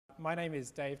My name is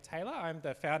Dave Taylor. I'm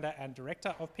the founder and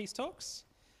director of Peace Talks.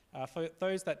 For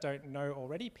those that don't know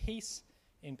already, Peace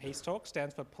in Peace Talks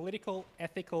stands for Political,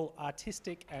 Ethical,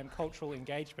 Artistic and Cultural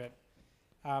Engagement.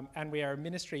 And we are a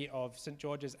ministry of St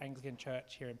George's Anglican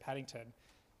Church here in Paddington.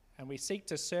 And we seek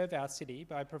to serve our city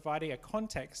by providing a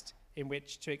context in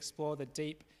which to explore the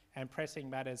deep and pressing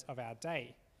matters of our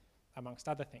day, amongst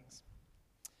other things.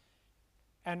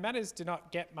 And matters do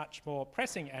not get much more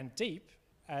pressing and deep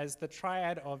as the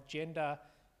triad of gender,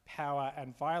 power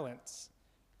and violence,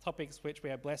 topics which we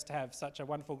are blessed to have such a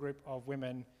wonderful group of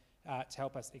women to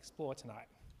help us explore tonight.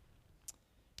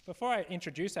 Before I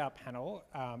introduce our panel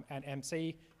and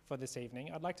MC for this evening,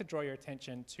 I'd like to draw your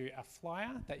attention to a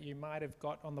flyer that you might have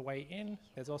got on the way in.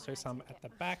 There's also some at the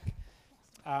back,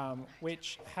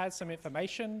 which has some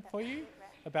information for you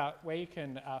about where you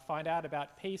can find out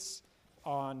about Peace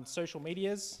on social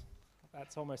medias.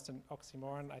 That's almost an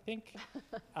oxymoron, I think.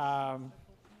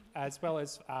 As well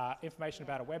as information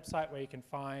about a website where you can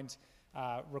find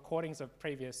recordings of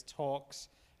previous talks,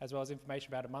 as well as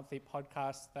information about a monthly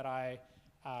podcast that I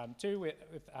do with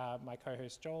my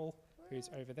co-host Joel, who's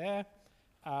over there,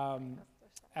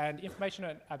 and information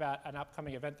about an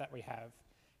upcoming event that we have.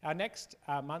 Our next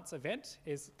month's event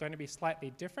is going to be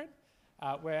slightly different.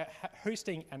 We're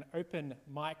hosting an open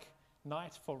mic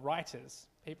night for writers,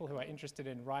 people who are interested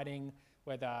in writing,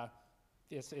 whether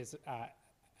this is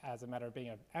as a matter of being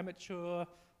an amateur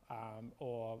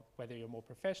or whether you're more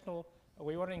professional.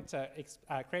 We're wanting to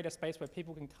create a space where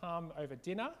people can come over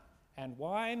dinner and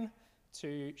wine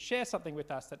to share something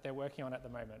with us that they're working on at the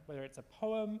moment, whether it's a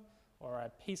poem or a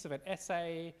piece of an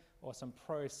essay or some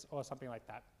prose or something like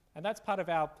that. And that's part of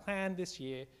our plan this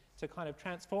year to kind of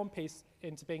transform Peace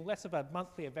into being less of a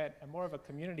monthly event and more of a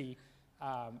community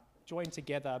joined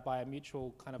together by a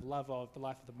mutual kind of love of the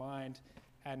life of the mind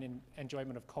and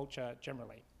enjoyment of culture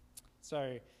generally.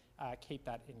 So keep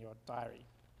that in your diary.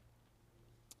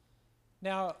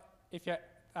 Now,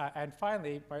 and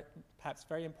finally, perhaps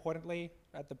very importantly,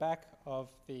 at the back of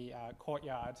the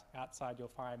courtyard outside, you'll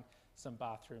find some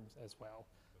bathrooms as well.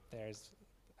 There's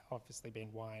obviously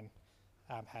been wine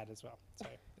had as well, so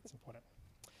it's important.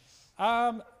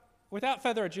 Without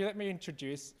further ado, let me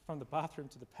introduce from the bathroom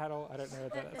to the panel. I don't know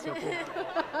whether that's your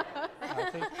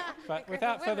thing, but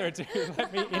without further ado,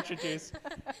 let me introduce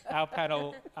our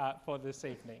panel for this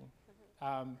evening.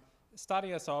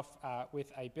 Starting us off with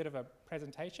a bit of a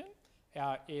presentation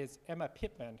is Emma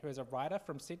Pitman, who is a writer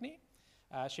from Sydney.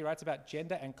 She writes about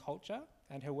gender and culture,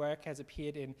 and her work has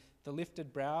appeared in The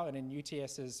Lifted Brow and in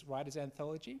UTS's Writers'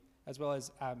 Anthology, as well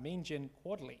as Mean Gin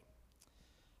Quarterly.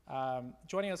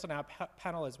 Joining us on our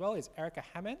panel as well is Erica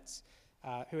Hammonds,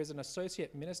 who is an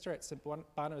associate minister at St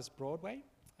Barnabas Broadway.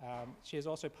 She is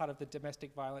also part of the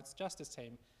domestic violence justice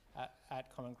team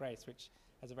at Common Grace, which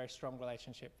has a very strong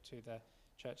relationship to the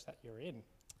church that you're in.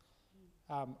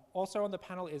 Also on the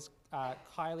panel is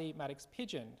Kylie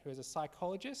Maddox-Pigeon, who is a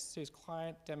psychologist whose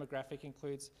client demographic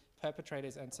includes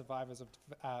perpetrators and survivors of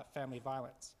family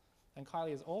violence. And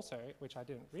Kylie is also, which I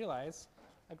didn't realise,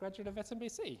 a graduate of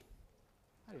SMBC.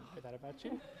 I didn't know that about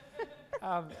you.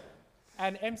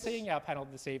 And emceeing our panel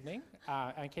this evening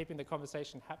and keeping the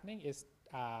conversation happening is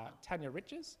Tanya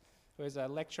Riches, who is a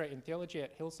lecturer in theology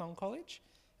at Hillsong College,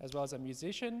 as well as a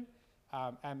musician,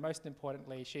 and most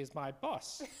importantly, she is my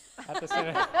boss at the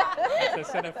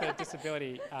Centre for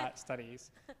Disability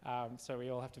Studies. So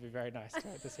we all have to be very nice to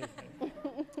her this evening.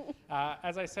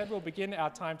 As I said, we'll begin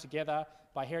our time together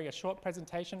by hearing a short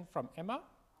presentation from Emma,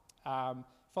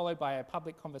 followed by a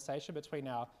public conversation between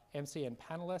our MC and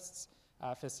panelists,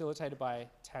 facilitated by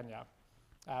Tanya.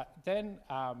 Then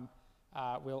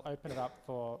we'll open it up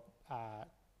for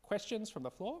questions from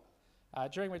the floor,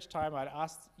 during which time I'd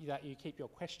ask that you keep your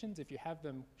questions, if you have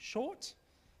them, short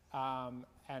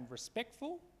and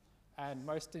respectful, and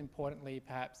most importantly,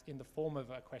 perhaps in the form of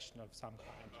a question of some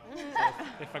kind.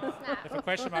 So if a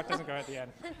question mark doesn't go at the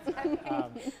end.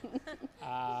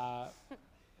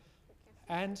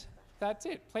 And that's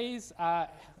it. Please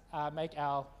make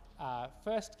our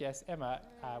first guest, Emma,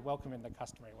 welcome in the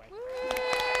customary way.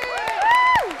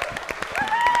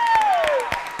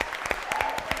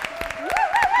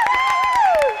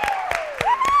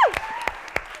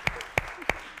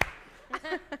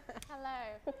 Hello.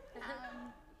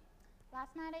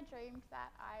 Last night I dreamed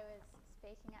that I was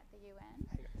speaking at the UN.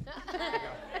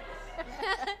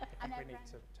 I think we need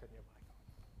to turn your mic on.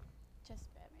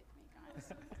 Just bear with me, guys.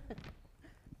 How do I turn it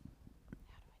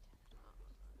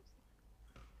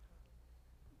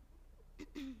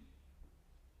on?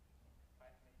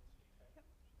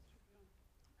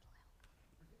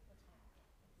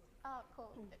 Oh,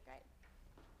 cool. Great.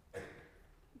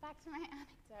 back to my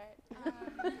anecdote.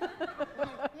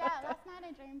 Yeah, last night I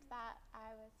dreamed that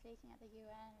I was speaking at the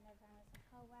UN and everyone was like,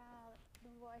 oh wow, the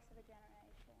voice of a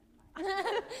generation. Like,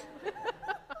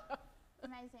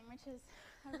 amazing, which is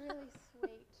a really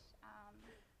sweet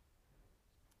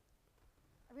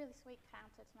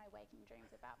counter to my waking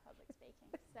dreams about public speaking.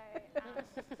 So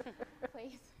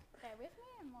please bear with me.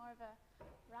 I'm more of a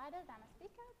writer than a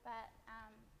speaker, but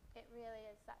it really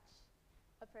is such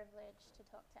a privilege to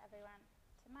talk to everyone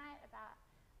tonight about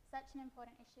such an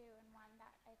important issue and one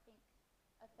that I think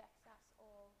affects us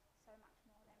all so much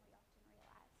more than we often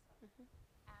realise.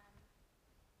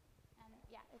 And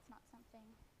yeah, it's not something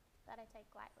that I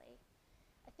take lightly.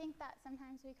 I think that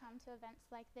sometimes we come to events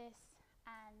like this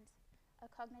and a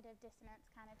cognitive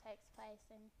dissonance kind of takes place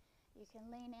and you can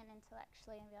lean in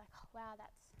intellectually and be like, oh wow,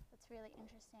 that's really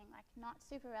interesting, like not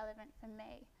super relevant for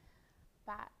me,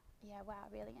 but yeah, wow,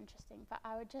 really interesting. But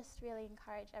I would just really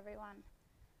encourage everyone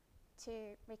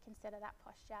to reconsider that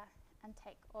posture and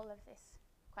take all of this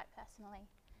quite personally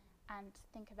and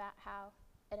think about how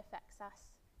it affects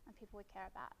us and people we care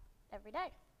about every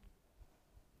day.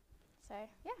 So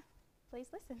yeah, please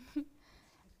listen.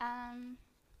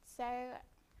 So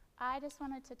I just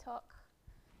wanted to talk,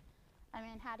 I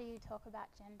mean, how do you talk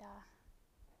about gender?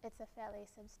 It's a fairly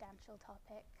substantial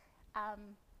topic,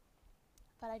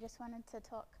 but I just wanted to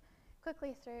talk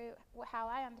quickly through how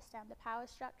I understand the power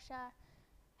structure,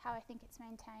 how I think it's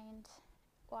maintained,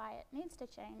 why it needs to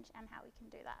change, and how we can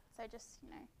do that. So just,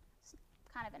 it's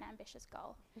kind of an ambitious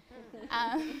goal.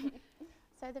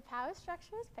 So the power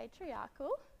structure is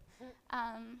patriarchal,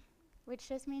 which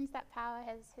just means that power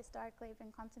has historically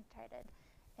been concentrated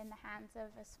in the hands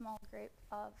of a small group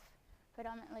of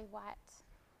predominantly white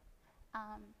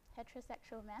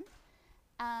heterosexual men,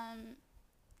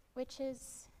 which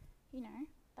is,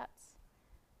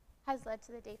 has led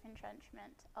to the deep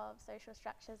entrenchment of social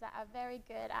structures that are very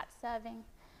good at serving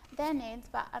their needs,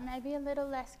 but are maybe a little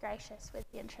less gracious with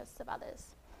the interests of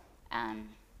others.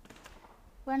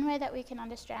 One way that we can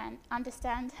understand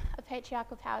a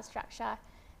patriarchal power structure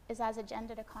is as a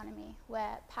gendered economy,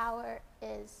 where power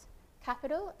is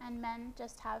capital and men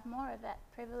just have more of it.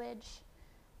 Privilege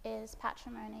is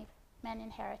patrimony, men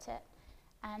inherit it.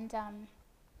 And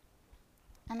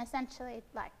essentially,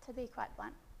 like, to be quite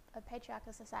blunt, a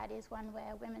patriarchal society is one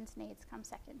where women's needs come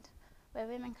second. Where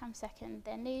women come second,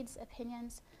 their needs,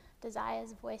 opinions,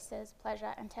 desires, voices,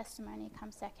 pleasure, and testimony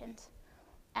come second.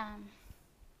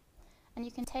 And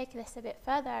you can take this a bit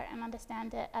further and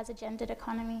understand it as a gendered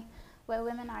economy where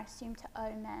women are assumed to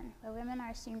owe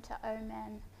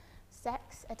men,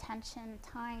 sex, attention,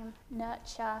 time,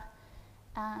 nurture,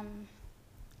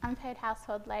 unpaid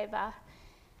household labour,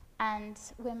 and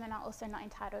women are also not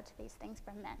entitled to these things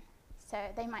from men. So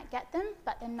they might get them,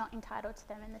 but they're not entitled to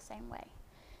them in the same way.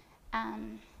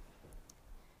 And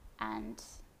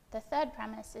the third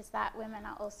premise is that women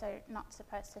are also not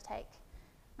supposed to take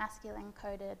masculine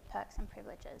coded perks and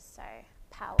privileges, so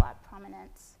power,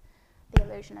 prominence, the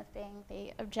illusion of being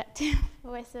the objective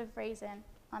voice of reason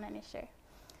on an issue.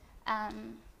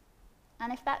 And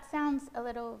if that sounds a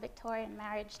little Victorian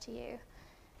marriage to you,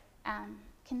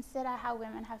 consider how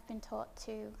women have been taught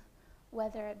to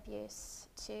weather abuse,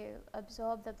 to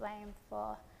absorb the blame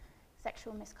for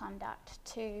sexual misconduct,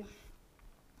 to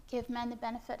give men the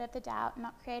benefit of the doubt,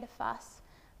 not create a fuss,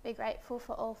 be grateful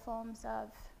for all forms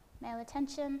of male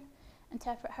attention,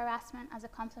 interpret harassment as a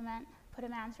compliment, put a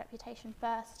man's reputation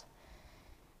first,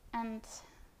 and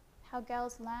how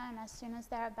girls learn as soon as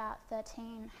they're about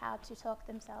 13 how to talk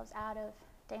themselves out of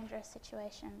dangerous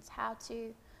situations, how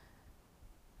to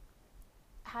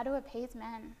appease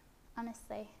men,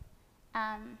 honestly.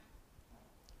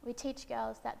 We teach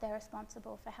girls that they're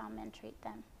responsible for how men treat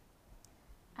them.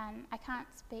 And I can't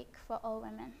speak for all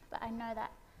women, but I know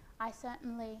that I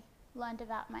certainly learned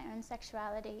about my own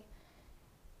sexuality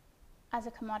as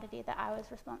a commodity that I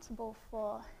was responsible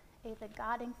for either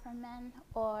guarding from men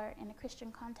or, in a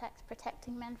Christian context,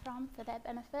 protecting men from for their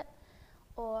benefit,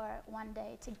 or one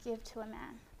day to give to a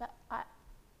man. But I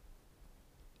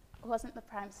wasn't the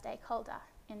prime stakeholder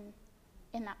in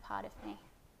that part of me.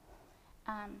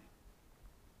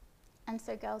 And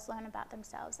so girls learn about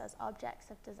themselves as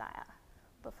objects of desire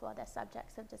before they're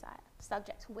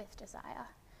subjects with desire.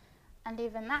 And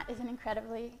even that is an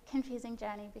incredibly confusing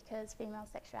journey because female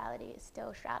sexuality is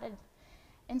still shrouded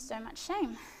in so much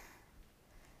shame.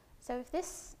 So if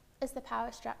this is the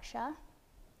power structure,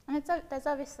 and there's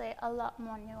obviously a lot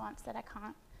more nuance that I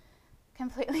can't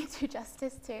completely do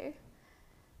justice to,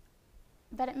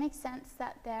 but it makes sense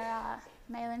that there are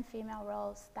male and female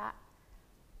roles that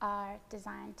are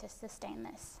designed to sustain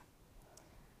this.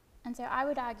 And so I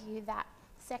would argue that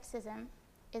sexism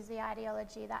is the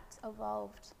ideology that's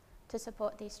evolved to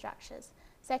support these structures.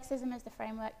 Sexism is the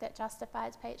framework that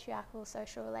justifies patriarchal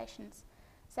social relations.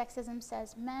 Sexism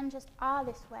says men just are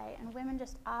this way and women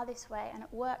just are this way, and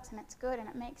it works and it's good and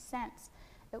it makes sense.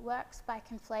 It works by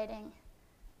conflating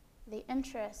the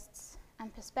interests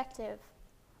and perspective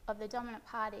of the dominant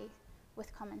party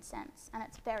with common sense, and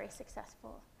it's very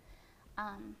successful.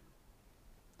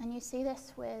 And you see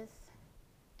this with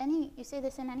you see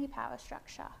this in any power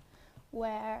structure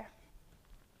where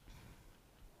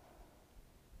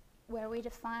we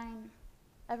define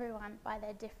everyone by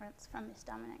their difference from this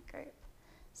dominant group.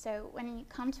 So when you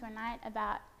come to a night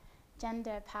about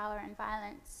gender, power, and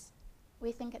violence,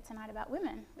 we think it's a night about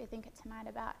women. We think it's a night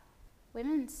about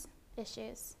women's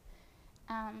issues.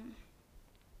 And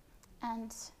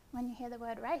when you hear the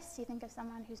word race, you think of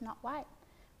someone who's not white.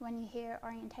 When you hear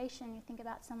orientation, you think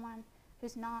about someone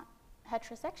who's not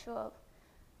heterosexual.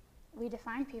 We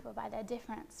define people by their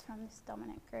difference from this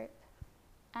dominant group.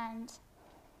 And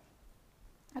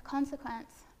a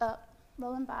consequence,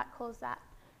 Roland Barthes calls that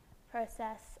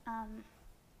process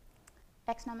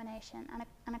exnomination,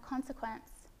 and a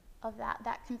consequence of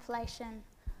that conflation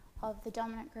of the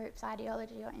dominant group's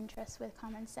ideology or interest with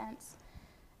common sense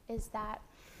is that,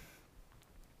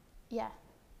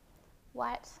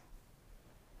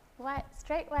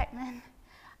 straight white men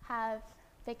have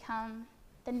become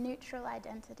the neutral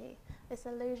identity, this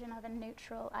illusion of a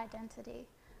neutral identity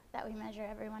that we measure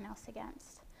everyone else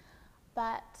against.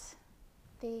 But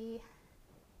the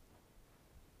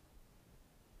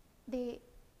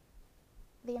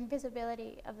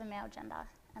invisibility of the male gender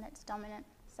and its dominant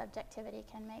subjectivity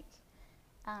can make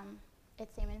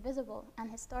it seem invisible.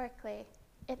 And historically,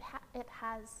 it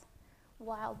has,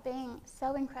 while being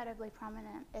so incredibly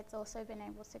prominent, it's also been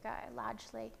able to go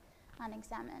largely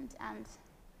unexamined. And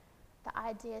the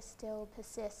idea still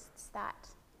persists that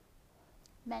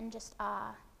men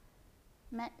are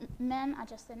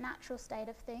just the natural state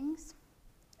of things.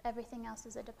 Everything else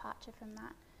is a departure from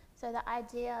that. So the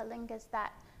idea lingers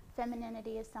that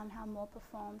femininity is somehow more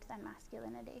performed than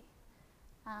masculinity.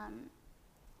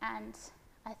 And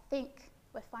I think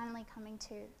we're finally coming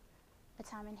to a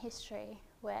time in history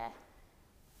where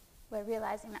we're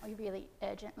realizing that we really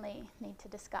urgently need to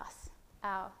discuss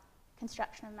our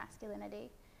construction of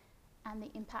masculinity and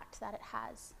the impact that it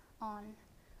has on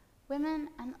women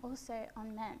and also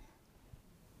on men.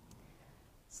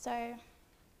 So,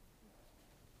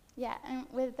 and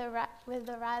with the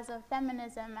rise of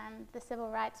feminism and the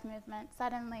civil rights movement,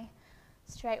 suddenly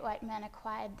straight white men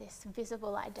acquired this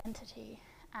visible identity,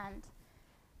 and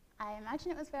I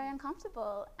imagine it was very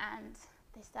uncomfortable, and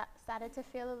they started to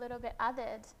feel a little bit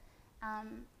othered,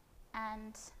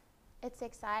 and it's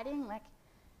exciting, like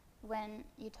when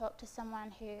you talk to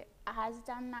someone who has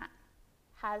done that,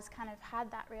 has kind of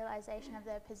had that realization of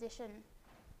their position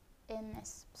in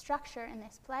this structure, in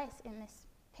this place, in this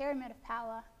pyramid of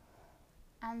power,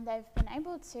 and they've been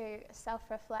able to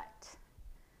self-reflect.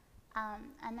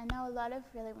 And I know a lot of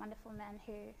really wonderful men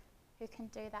who can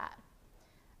do that.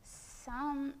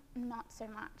 Some not so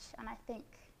much, and I think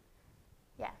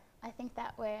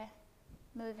that we're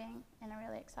moving in a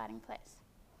really exciting place.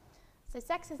 So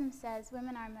sexism says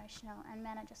women are emotional and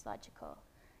men are just logical.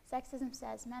 Sexism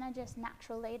says men are just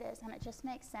natural leaders and it just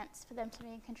makes sense for them to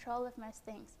be in control of most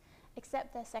things,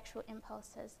 except their sexual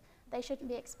impulses. They shouldn't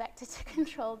be expected to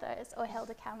control those or held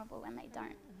accountable when they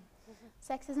don't.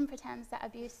 Sexism pretends that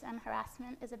abuse and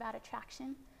harassment is about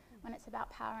attraction when it's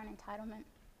about power and entitlement.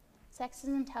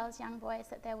 Sexism tells young boys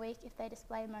that they're weak if they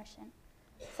display emotion.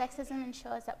 Sexism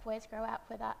ensures that boys grow up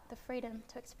without the freedom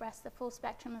to express the full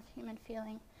spectrum of human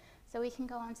feeling. So we can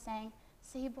go on saying,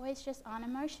 see, boys just aren't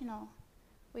emotional.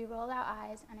 We roll our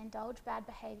eyes and indulge bad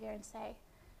behavior and say,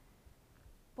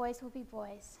 boys will be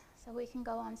boys. So we can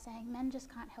go on saying, men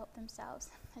just can't help themselves.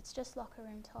 It's just locker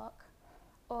room talk.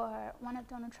 Or one of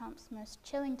Donald Trump's most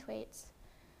chilling tweets,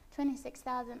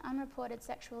 26,000 unreported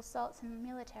sexual assaults in the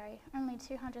military, only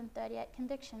 238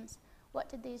 convictions. What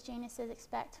did these geniuses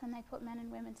expect when they put men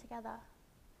and women together?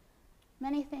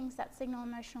 Many things that signal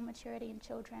emotional maturity in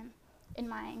children, in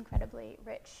my incredibly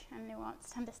rich and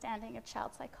nuanced understanding of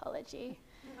child psychology,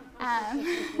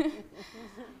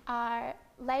 are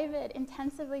laboured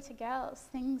intensively to girls.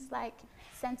 Things like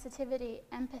sensitivity,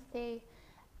 empathy,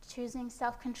 choosing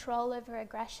self-control over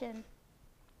aggression,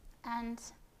 and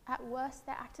at worst,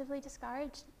 they're actively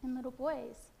discouraged in little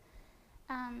boys.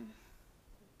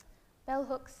 Bell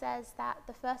Hooks says that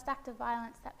the first act of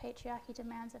violence that patriarchy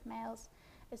demands of males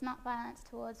is not violence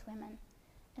towards women.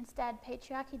 Instead,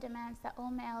 patriarchy demands that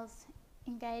all males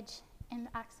engage in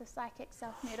acts of psychic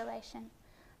self-mutilation,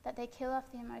 that they kill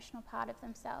off the emotional part of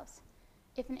themselves.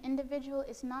 If an individual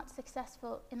is not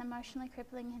successful in emotionally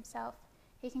crippling himself,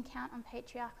 he can count on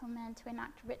patriarchal men to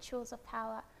enact rituals of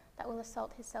power that will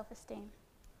assault his self-esteem.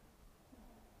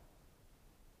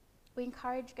 We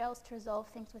encourage girls to resolve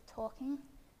things with talking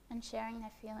and sharing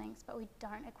their feelings, but we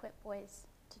don't equip boys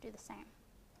to do the same.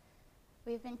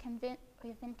 We've been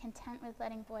content with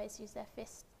letting boys use their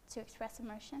fists to express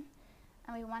emotion,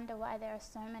 and we wonder why there are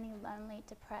so many lonely,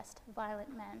 depressed,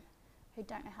 violent men who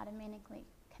don't know how to meaningfully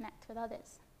connect with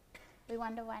others. We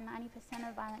wonder why 90%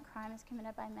 of violent crime is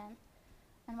committed by men,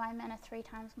 and why men are 3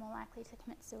 times more likely to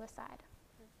commit suicide.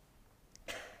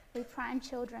 We prime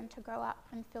children to grow up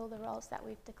and fill the roles that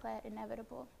we've declared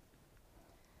inevitable.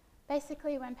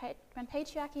 Basically, when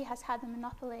patriarchy has had the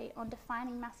monopoly on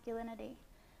defining masculinity,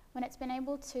 when it's been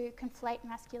able to conflate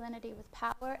masculinity with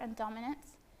power and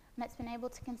dominance, and it's been able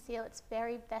to conceal its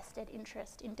very vested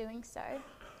interest in doing so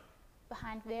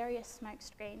behind various smoke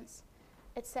screens,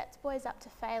 it sets boys up to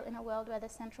fail in a world where the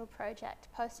central project,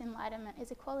 post-enlightenment,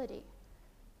 is equality.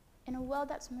 In a world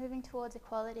that's moving towards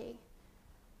equality,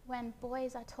 when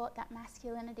boys are taught that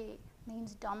masculinity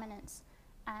means dominance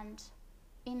and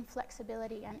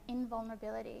inflexibility and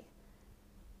invulnerability,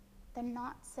 they're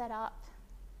not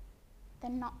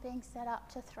being set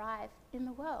up to thrive in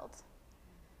the world.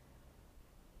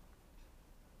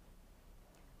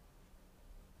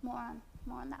 More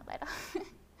on that later.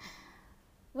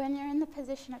 When you're in the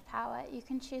position of power, you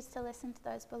can choose to listen to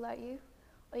those below you,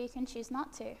 or you can choose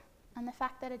not to. And the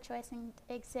fact that a choice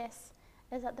exists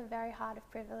is at the very heart of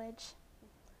privilege.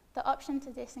 The option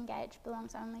to disengage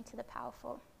belongs only to the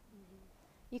powerful.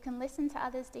 You can listen to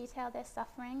others detail their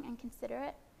suffering and consider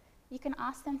it. You can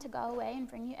ask them to go away and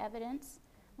bring you evidence.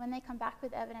 When they come back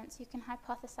with evidence, you can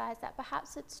hypothesize that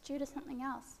perhaps it's due to something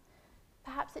else.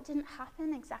 Perhaps it didn't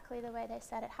happen exactly the way they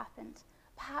said it happened.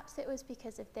 Perhaps it was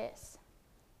because of this.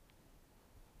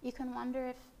 You can wonder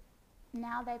if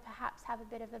now they perhaps have a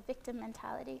bit of a victim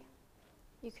mentality.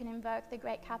 You can invoke the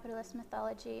great capitalist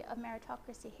mythology of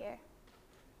meritocracy here.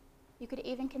 You could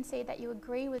even concede that you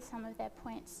agree with some of their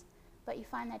points, but you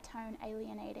find their tone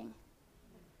alienating.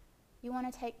 You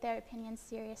want to take their opinions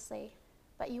seriously,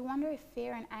 but you wonder if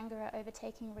fear and anger are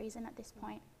overtaking reason at this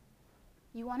point.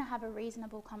 You want to have a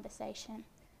reasonable conversation,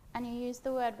 and you use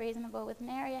the word reasonable with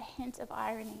nary a hint of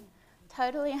irony,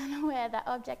 totally unaware that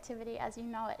objectivity as you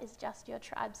know it is just your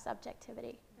tribe's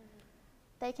subjectivity.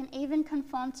 They can even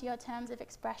conform to your terms of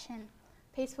expression,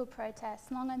 peaceful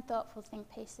protests, long and thoughtful think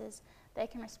pieces. They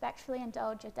can respectfully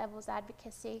indulge your devil's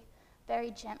advocacy, very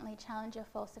gently challenge your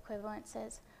false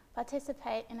equivalences,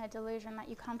 participate in a delusion that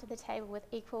you come to the table with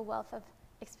equal wealth of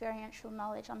experiential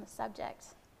knowledge on the subject.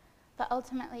 But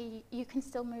ultimately, you can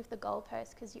still move the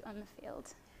goalpost because you own the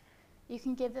field. You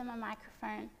can give them a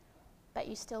microphone, but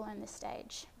you still own the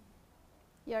stage.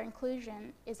 Your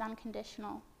inclusion is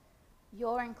unconditional.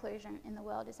 Your inclusion in the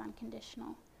world is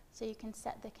unconditional, so you can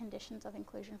set the conditions of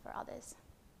inclusion for others.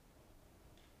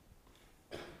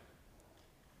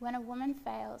 When a woman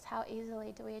fails, how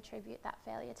easily do we attribute that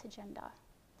failure to gender?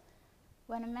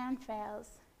 When a man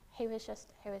fails, he was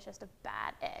just a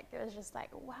bad egg. It was just like,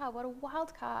 wow, what a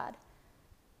wild card.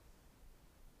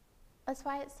 That's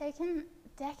why it's taken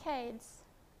decades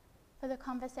for the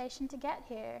conversation to get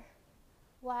here.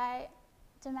 Why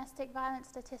domestic violence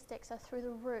statistics are through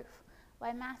the roof.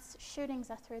 Why mass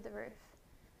shootings are through the roof.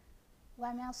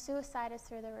 Why male suicide is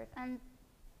through the roof. And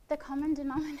the common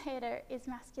denominator is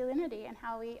masculinity and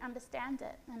how we understand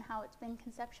it and how it's been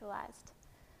conceptualized.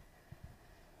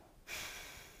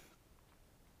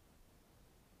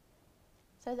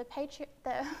 So the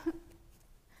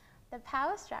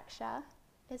power structure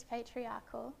is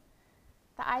patriarchal.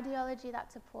 The ideology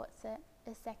that supports it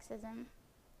is sexism.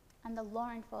 And the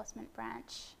law enforcement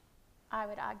branch, I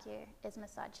would argue, is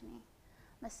misogyny.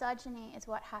 Misogyny is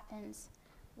what happens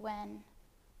when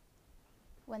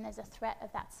there's a threat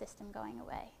of that system going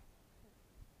away.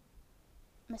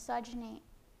 Misogyny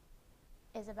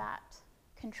is about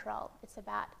control. It's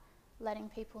about letting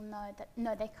people know that,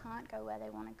 no, they can't go where they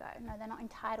want to go. No, they're not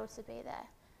entitled to be there.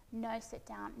 No, sit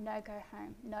down. No, go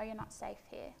home. No, you're not safe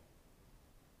here.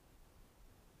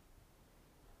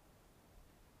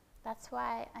 That's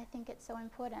why I think it's so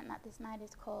important that this night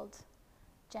is called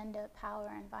Gender,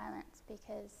 Power and Violence,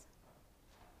 because,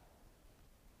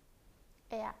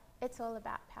 yeah, it's all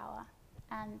about power.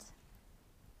 And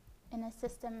in a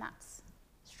system that's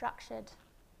structured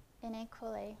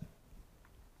unequally,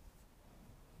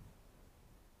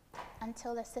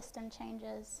 until the system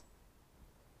changes,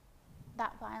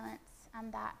 that violence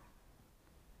and that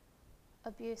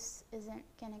abuse isn't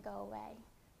going to go away.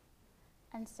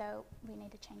 And so we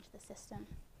need to change the system.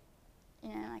 You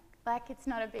know, like Like, it's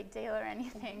not a big deal or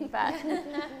anything, but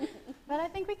I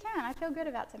think we can. I feel good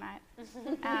about tonight.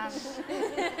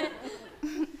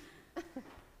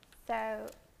 So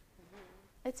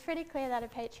it's pretty clear that a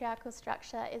patriarchal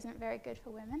structure isn't very good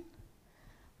for women,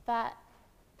 but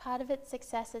part of its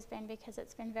success has been because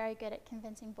it's been very good at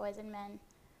convincing boys and men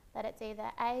that it's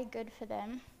either A, good for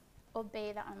them, or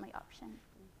B, the only option.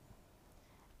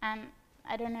 And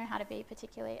I don't know how to be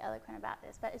particularly eloquent about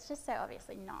this, but it's just so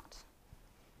obviously not.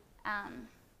 I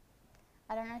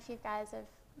don't know if you guys have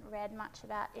read much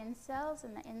about incels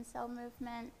and the incel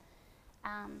movement.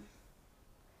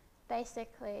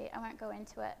 Basically, I won't go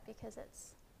into it because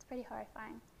it's pretty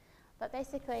horrifying, but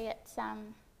basically it's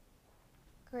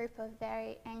group of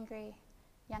very angry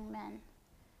young men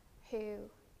who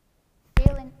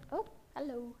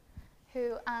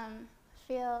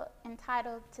feel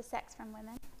entitled to sex from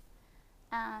women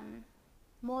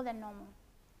more than normal,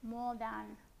 more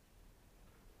than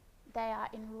they are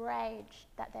enraged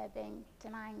that they're being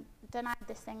denied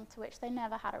this thing to which they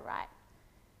never had a right.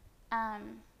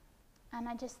 And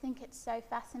I just think it's so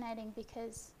fascinating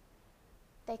because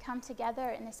they come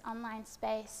together in this online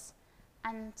space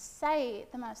and say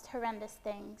the most horrendous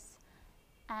things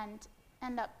and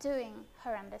end up doing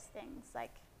horrendous things.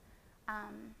 Like,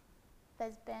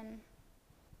 there's been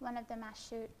one of the mass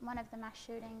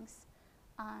shootings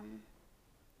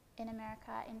in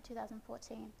America in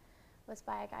 2014 was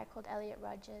by a guy called Elliot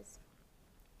Rodgers,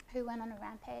 who went on a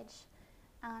rampage,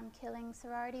 killing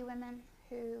sorority women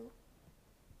who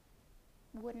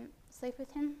wouldn't sleep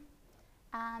with him,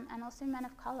 and also men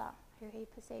of colour who he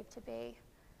perceived to be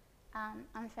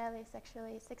unfairly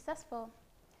sexually successful.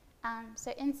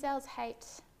 So incels hate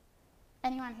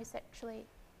anyone who's sexually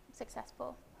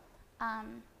successful.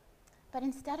 But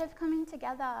instead of coming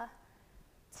together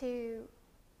to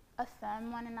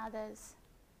affirm one another's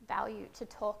value, to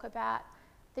talk about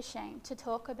the shame, to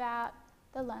talk about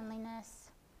the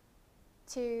loneliness,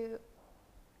 to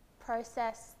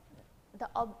process the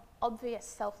obvious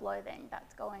self-loathing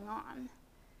that's going on,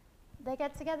 they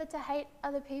get together to hate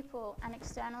other people and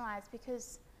externalize,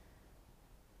 because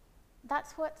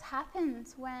that's what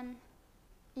happens when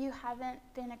you haven't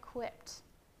been equipped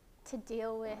to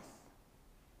deal with.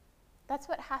 That's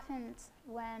what happens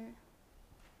when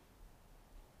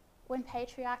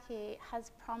patriarchy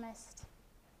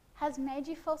has made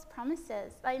you false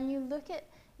promises. Like, and you look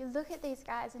at these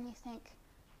guys and you think,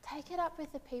 take it up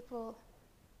with the people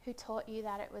who taught you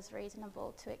that it was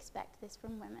reasonable to expect this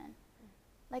from women.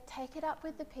 Like, take it up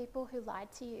with the people who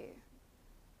lied to you.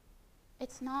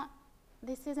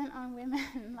 This isn't on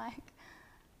women. Like,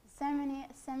 so many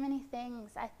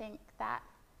things, I think that,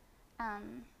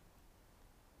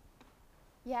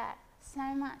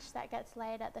 so much that gets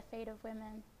laid at the feet of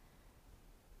women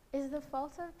is the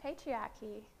fault of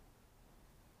patriarchy.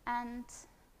 And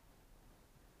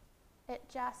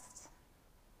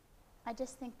I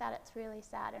just think that it's really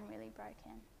sad and really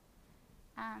broken.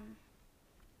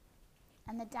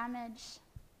 And the damage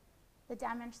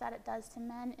that it does to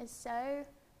men is so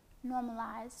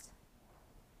normalized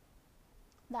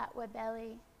that we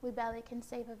barely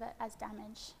conceive of it as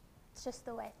damage. It's just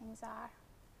the way things are.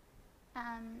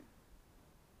 And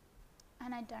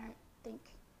I don't think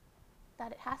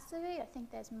that it has to be. I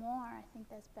think there's more. I think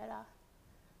there's better.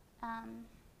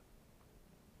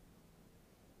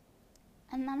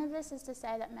 And none of this is to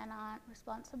say that men aren't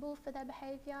responsible for their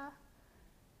behaviour.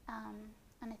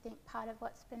 And I think part of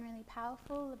what's been really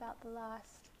powerful about the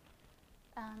last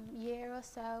year or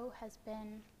so has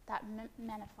been that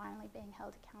men are finally being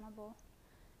held accountable.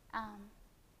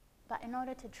 But in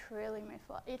order to truly move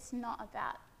forward, it's not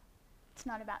about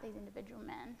these individual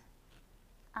men.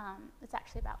 It's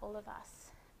actually about all of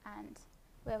us and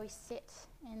where we sit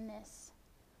in this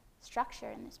structure,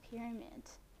 in this pyramid.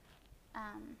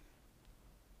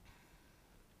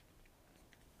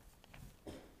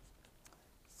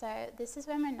 So this is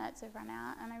where my notes have run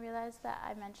out, and I realised that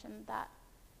I mentioned that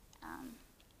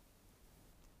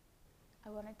I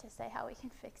wanted to say how we can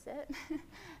fix it.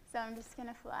 So I'm just going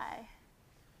to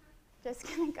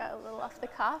go a little off the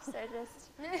cuff, so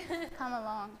just come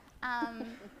along.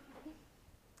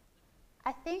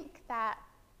 I think that,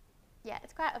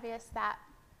 it's quite obvious that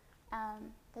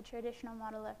the traditional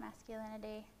model of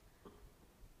masculinity,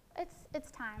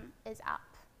 its time is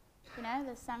up. You know,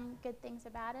 there's some good things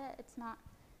about it. It's not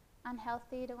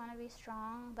unhealthy to want to be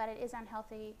strong, but it is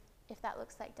unhealthy if that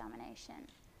looks like domination.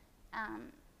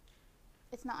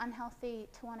 It's not unhealthy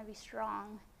to want to be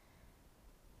strong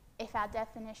if our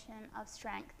definition of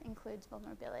strength includes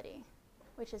vulnerability,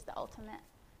 which is the ultimate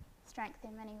strength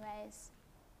in many ways.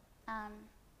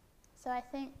 So I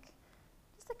think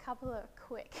just a couple of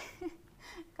quick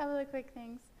a couple of quick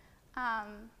things,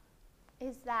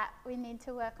 is that we need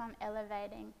to work on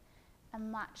elevating a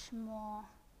much more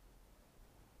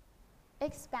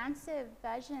expansive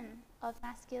version of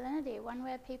masculinity, one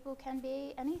where people can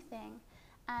be anything.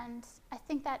 And I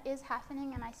think that is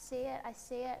happening, and I see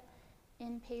it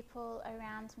in people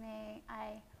around me.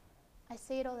 I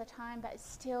see it all the time, but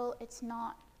still it's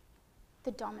not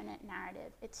the dominant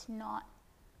narrative. It's not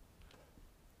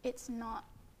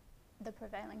the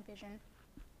prevailing vision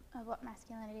of what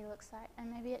masculinity looks like.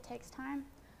 And maybe it takes time,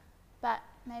 but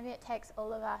maybe it takes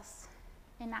all of us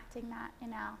enacting that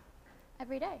in our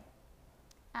everyday.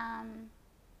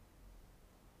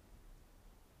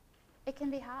 It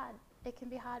can be hard. It can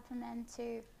be hard for men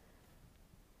to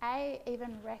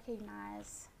even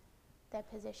recognize their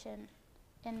position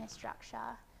in this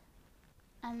structure,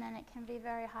 and then it can be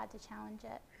very hard to challenge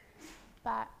it.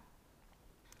 But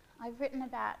I've written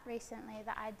about recently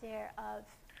the idea of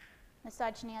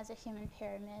misogyny as a human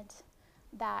pyramid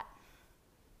that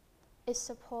is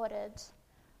supported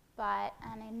by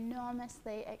an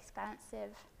enormously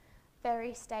expansive,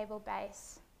 very stable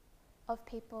base of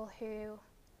people who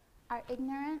are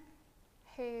ignorant,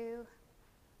 who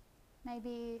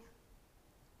maybe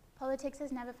politics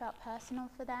has never felt personal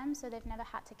for them, so they've never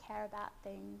had to care about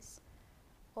things,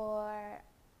 or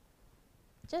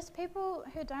just people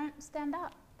who don't stand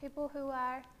up, people who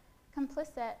are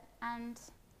complicit. And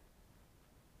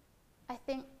I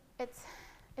think it's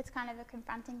kind of a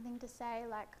confronting thing to say,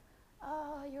 like,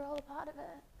 oh, you're all a part of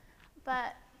it.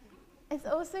 But it's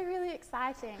also really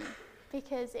exciting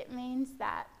because it means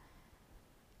that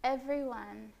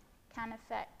everyone can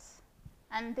affect,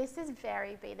 and this is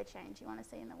very be the change you want to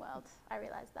see in the world, I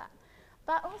realise that,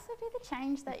 but also be the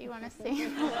change that you want to see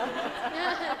in the world.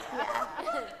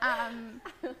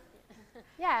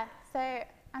 Yeah, so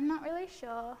I'm not really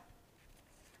sure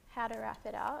how to wrap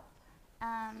it up,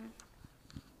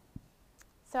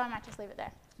 so I might just leave it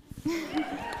there. Well,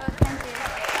 thank you.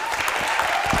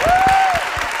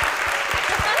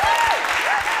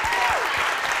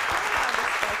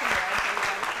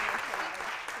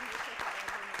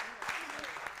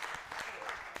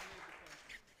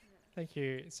 Thank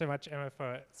you so much, Emma,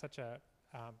 for such a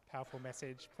powerful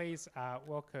message. Please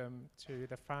welcome to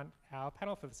the front our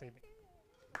panel for this evening.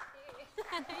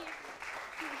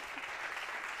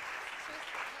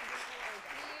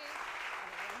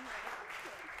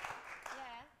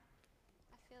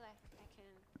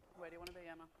 Where do you want to be,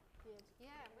 Emma?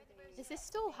 Is this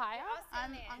still higher?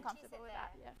 I'm uncomfortable with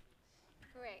that. Yeah.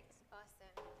 Great,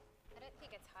 awesome. I don't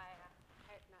think it's higher. I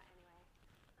hope not anyway.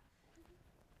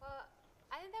 Well,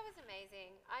 I think that was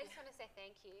amazing. I just want to say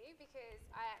thank you because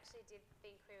I actually did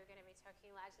think we were going to be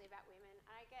talking largely about women, and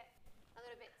I get a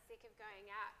little bit sick of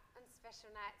going out on special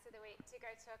nights of the week to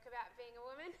go talk about being a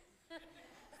woman.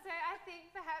 So I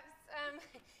think perhaps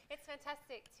it's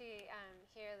fantastic to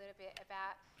hear a little bit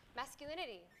about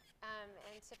masculinity and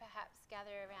to perhaps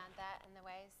gather around that and the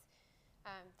ways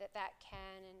that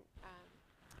can and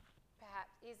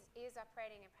perhaps is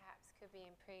operating and perhaps could be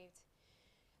improved.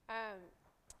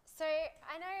 So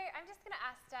I know I'm just going to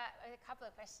ask a couple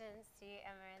of questions to you,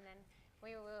 Emma, and then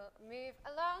we will move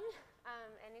along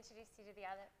and introduce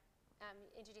everybody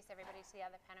to the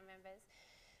other panel members.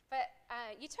 But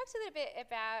you talked a little bit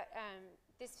about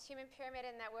this human pyramid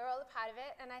and that we're all a part of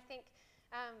it, and I think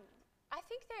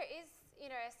there is,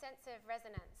 a sense of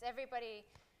resonance. Everybody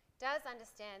does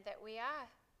understand that we are,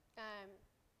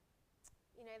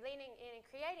 leaning in and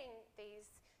creating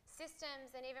these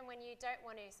systems, and even when you don't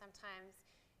want to, sometimes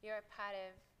you're a part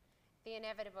of the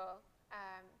inevitable.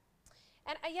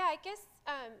 I guess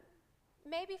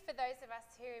maybe for those of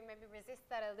us who maybe resist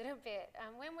that a little bit,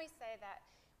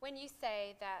 when you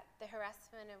say that the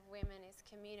harassment of women is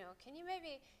communal, can you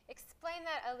maybe explain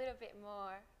that a little bit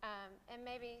more, and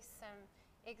maybe some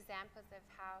examples of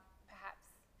how perhaps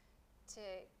to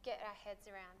get our heads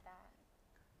around that?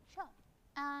 Sure.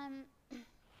 I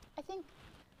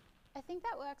think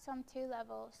that works on two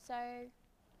levels. So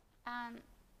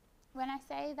when I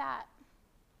say that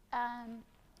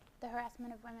the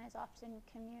harassment of women is often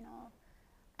communal,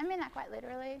 I mean that quite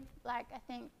literally. Like, I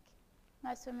think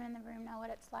most women in the room know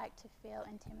what it's like to feel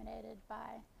intimidated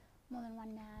by more than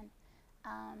one man.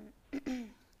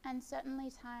 And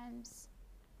certainly times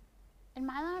in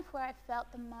my life where I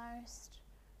felt the most,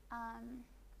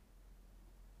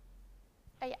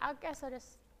 I guess I'll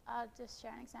just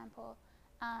share an example,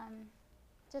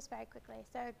 just very quickly.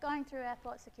 So going through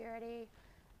airport security,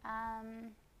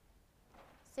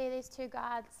 see these two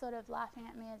guards sort of laughing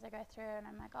at me as I go through, and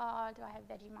I'm like, oh, do I have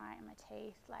Vegemite in my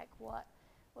teeth? Like, what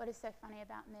is so funny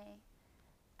about me?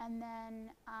 And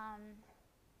then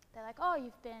they're like, oh,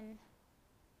 you've been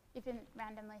you've been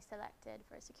randomly selected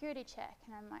for a security check.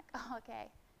 And I'm like, oh,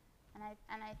 okay. And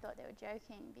I thought they were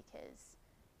joking because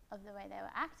of the way they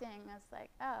were acting. I was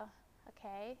like, oh,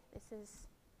 okay,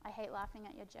 I hate laughing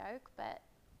at your joke, but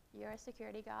you're a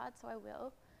security guard, so I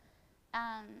will.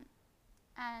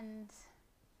 And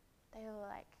they were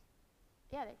like,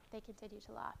 yeah, they continued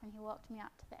to laugh. And he walked me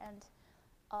up to the end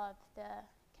of the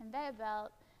conveyor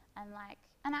belt, and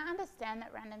I understand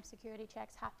that random security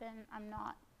checks happen. I'm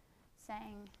not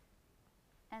saying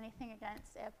anything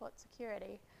against airport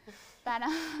security, but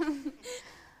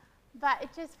it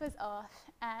just was off,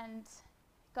 and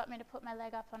got me to put my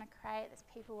leg up on a crate. There's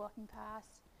people walking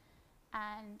past,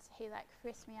 and he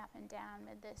frisked me up and down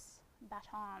with this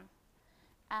baton,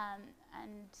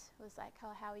 and was like,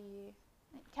 oh, how are you?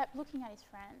 And he kept looking at his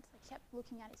friend. He kept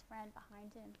looking at his friend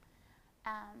behind him,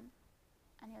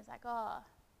 and he was like, oh,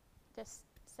 just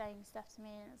saying stuff to me,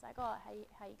 and it was like, oh, how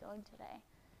you going today?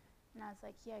 And I was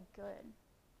like, yeah, good.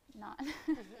 Not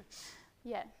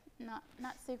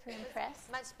not super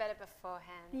impressed. Much better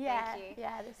beforehand. Yeah, Thank you.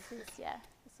 yeah, this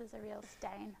is a real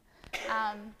stain.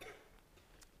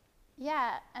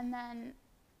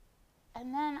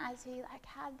 And then as he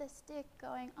had the stick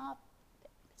going up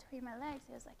between my legs,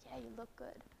 he was like, yeah, you look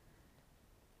good.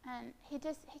 And he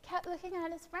kept looking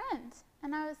at his friend,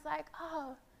 and I was like,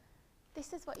 oh,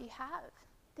 this is what you have.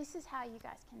 This is how you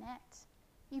guys connect.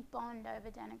 You bond over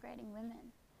denigrating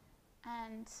women.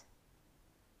 And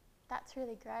that's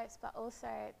really gross, but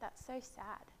also that's so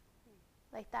sad.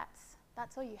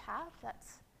 That's all you have.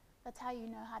 That's how you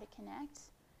know how to connect.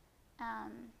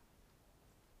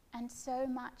 And so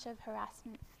much of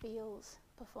harassment feels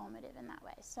performative in that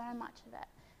way. So much of it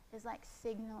is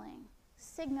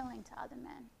signaling to other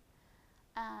men.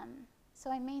 So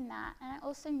I mean that, and I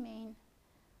also mean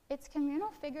it's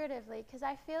communal figuratively, because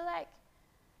I feel like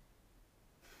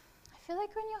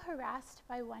when you're harassed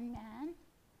by one man,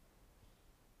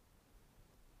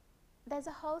 there's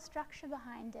a whole structure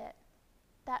behind it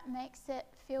that makes it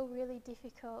feel really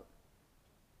difficult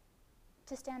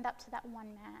to stand up to that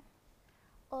one man.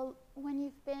 Or when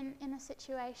you've been in a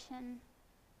situation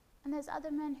and there's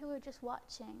other men who are just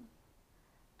watching,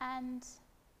 and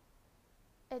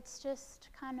it's just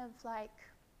kind of like,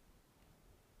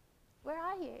 where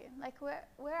are you?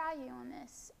 Where are you on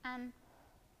this? And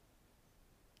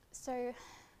so,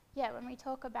 yeah, when we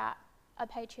talk about a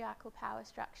patriarchal power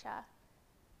structure,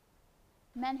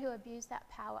 men who abuse that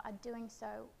power are doing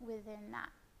so within that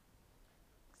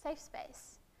safe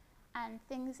space. And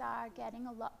things are getting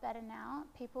a lot better now.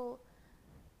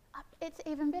 It's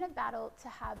even been a battle to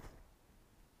have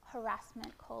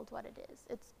harassment called what it is.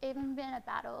 It's even been a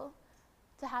battle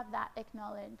to have that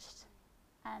acknowledged.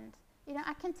 And,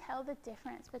 I can tell the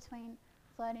difference between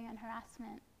flirting and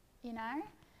harassment,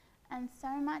 And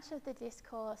so much of the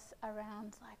discourse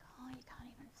around oh, you can't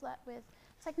even flirt with,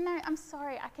 it's like, no, I'm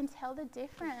sorry, I can tell the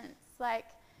difference.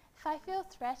 If I feel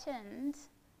threatened,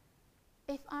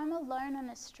 if I'm alone on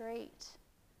a street,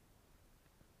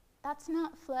 that's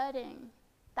not flirting.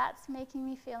 That's making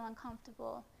me feel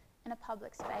uncomfortable in a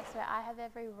public space where I have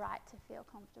every right to feel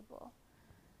comfortable.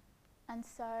 And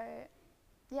so,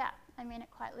 yeah, I mean it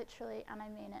quite literally, and I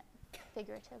mean it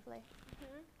figuratively.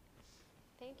 Mm-hmm.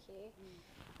 Thank you.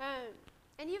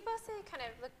 And you've also kind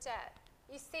of looked at,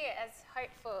 you see it as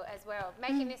hopeful as well.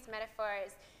 Making this metaphor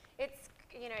it's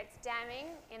damning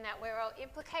in that we're all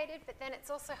implicated, but then it's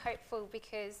also hopeful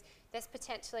because there's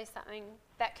potentially something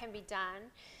that can be done.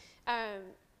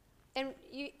 And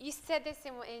you said this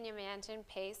in your Meandrin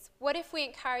piece. What if we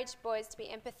encourage boys to be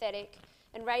empathetic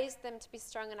and raise them to be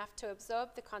strong enough to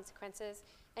absorb the consequences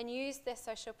and use their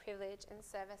social privilege in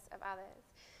service of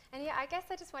others? And yeah, I guess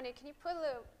I just wondered, can you put a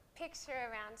little picture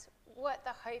around what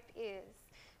the hope is?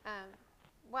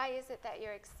 Why is it that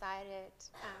you're excited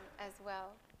as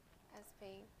well as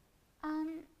being?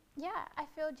 Yeah, I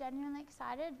feel genuinely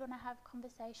excited when I have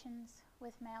conversations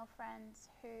with male friends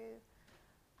who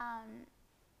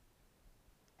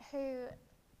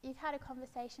you've had a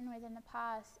conversation with in the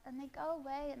past, and they go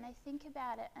away and they think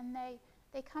about it, and they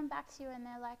come back to you and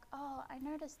they're like, oh, I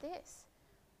noticed this.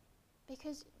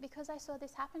 Because I saw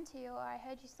this happen to you, or I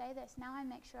heard you say this, now I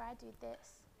make sure I do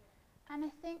this. And I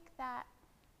think that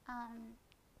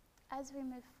as we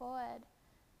move forward,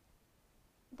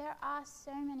 there are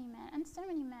so many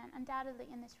men undoubtedly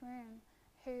in this room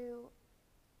who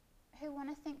want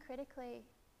to think critically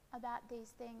about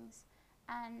these things,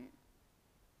 and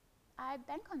I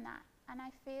bank on that, and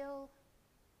I feel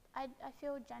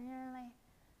genuinely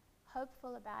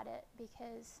hopeful about it,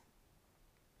 because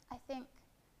I think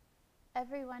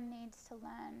everyone needs to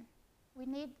learn.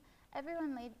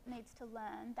 Everyone needs to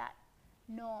learn that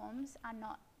norms are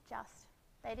not just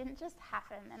They didn't just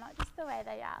happen. They're not just the way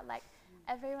they are. Like,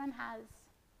 everyone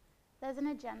there's an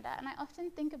agenda. And I often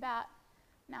think about,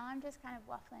 now I'm just kind of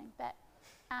waffling, but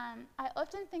I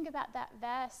often think about that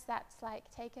verse that's like,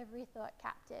 take every thought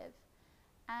captive,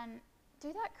 and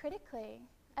do that critically.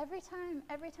 Every time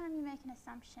you make an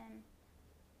assumption,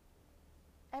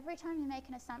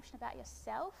 about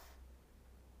yourself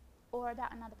or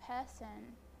about another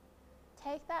person,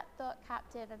 take that thought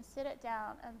captive and sit it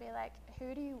down and be like,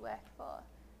 who do you work for?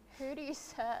 Who do you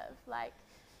serve? Like,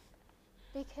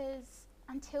 because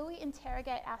until we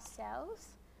interrogate ourselves,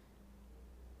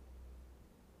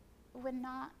 we're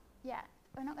not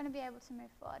going to be able to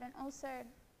move forward. And also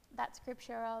that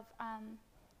scripture of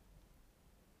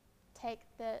take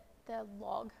the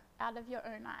log out of your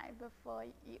own eye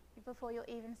before you'll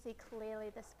even see clearly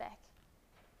the speck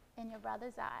in your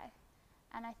brother's eye.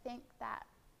 And I think that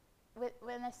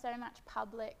when there's so much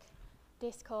public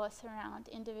discourse around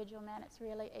individual men, it's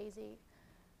really easy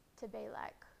to be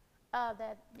like, oh,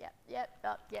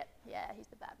 he's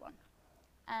the bad one.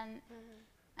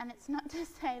 And it's not to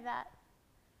say that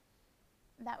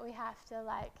we have to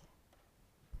like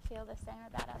feel the same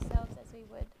about ourselves as we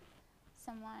would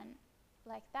someone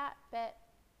like that, but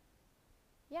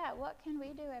yeah, what can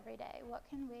we do every day?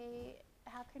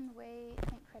 How can we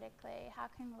think critically? How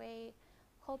can we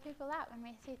call people out when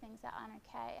we see things that aren't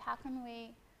okay? How can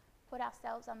we put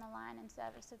ourselves on the line in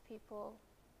service of people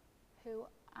who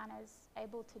aren't as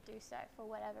able to do so for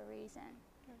whatever reason?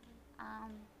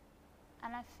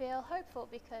 And I feel hopeful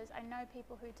because I know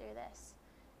people who do this,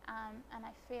 and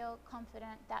I feel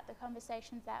confident that the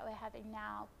conversations that we're having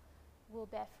now will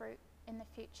bear fruit in the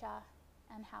future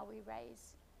and how we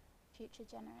raise future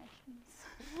generations.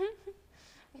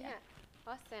 Yeah,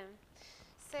 awesome.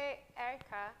 So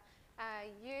Erica, I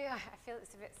feel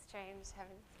it's a bit strange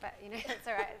but it's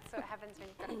all right. It's what happens when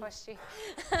you've got a costume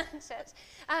church.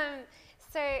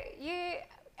 So you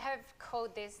have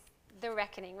called this The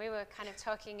Reckoning. We were kind of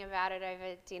talking about it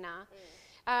over dinner.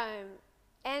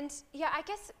 And yeah, I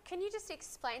guess, can you just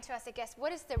explain to us, I guess,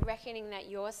 what is the reckoning that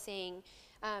you're seeing,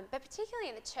 but particularly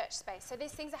in the church space? So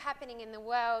these things are happening in the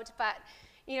world, but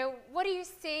what are you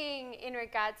seeing in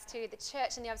regards to the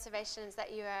church and the observations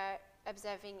that you are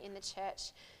observing in the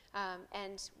church,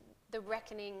 and the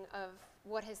reckoning of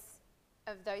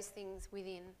those things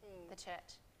within the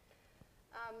church?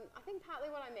 I think partly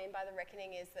what I mean by the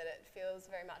reckoning is that it feels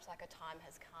very much like a time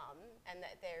has come, and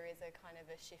that there is a kind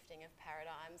of a shifting of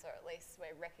paradigms, or at least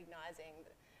we're recognising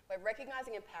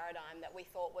a paradigm that we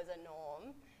thought was a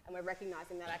norm, and we're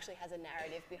recognising that actually has a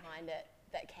narrative behind it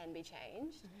that can be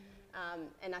changed.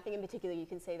 And I think in particular you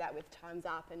can see that with Time's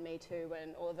Up and Me Too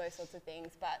and all of those sorts of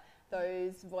things, but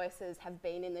those voices have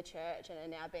been in the church and are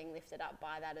now being lifted up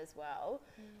by that as well.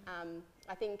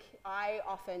 I think I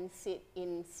often sit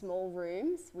in small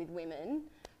rooms with women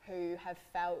who have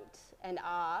felt and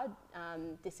are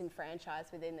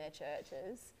disenfranchised within their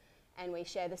churches, and we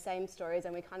share the same stories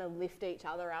and we kind of lift each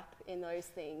other up in those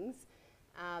things.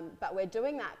 But we're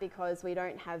doing that because we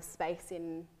don't have space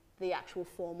in the actual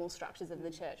formal structures of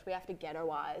the church. We have to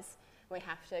ghettoise. We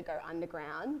have to go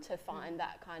underground to find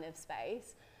that kind of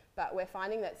space. But we're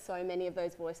finding that so many of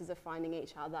those voices are finding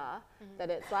each other, that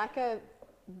it's like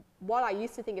what I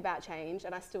used to think about change,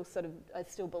 and I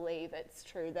still believe it's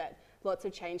true that lots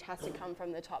of change has to come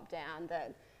from the top down,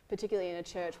 that particularly in a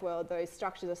church world, those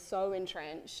structures are so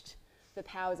entrenched, the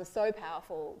powers are so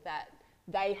powerful that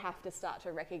they have to start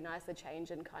to recognise the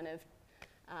change and kind of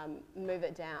move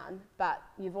it down. But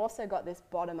you've also got this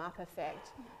bottom-up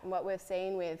effect. And what we've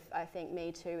seen with, I think,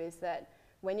 Me Too is that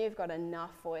when you've got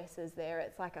enough voices there,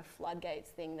 it's like a floodgates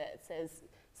thing that says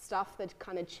stuff that's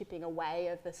kind of chipping away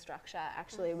of the structure,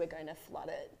 actually we're going to flood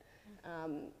it.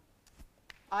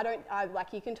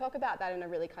 You can talk about that in a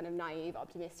really kind of naive,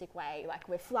 optimistic way, like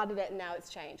we've flooded it and now it's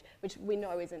changed, which we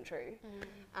know isn't true.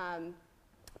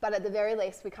 But at the very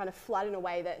least, we kind of flood in a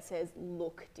way that says,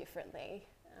 look differently.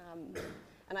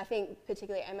 And I think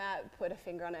particularly Emma put a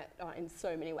finger on it in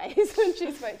so many ways when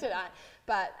she spoke tonight.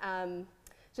 But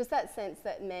just that sense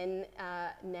that men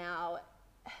now,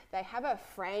 they have a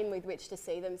frame with which to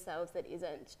see themselves that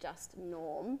isn't just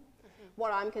norm.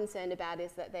 What I'm concerned about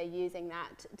is that they're using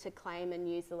that to claim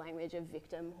and use the language of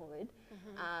victimhood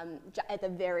at the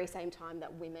very same time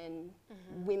that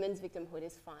women's victimhood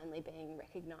is finally being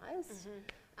recognised.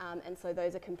 And so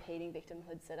those are competing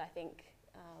victimhoods that I think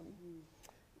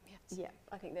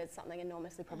I think there's something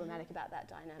enormously problematic about that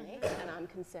dynamic, and I'm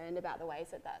concerned about the ways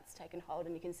that that's taken hold,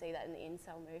 and you can see that in the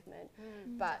incel movement.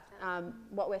 But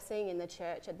what we're seeing in the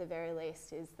church at the very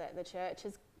least is that the church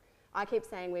has, I keep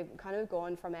saying we've kind of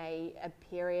gone from a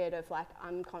period of like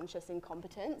unconscious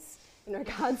incompetence in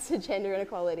regards to gender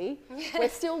inequality. We're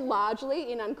still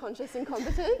largely in unconscious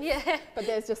incompetence, but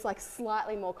there's just like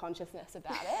slightly more consciousness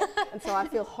about it. And so I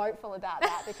feel hopeful about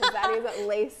that, because that is at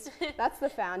least, that's the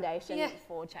foundation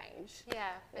for change. Yeah,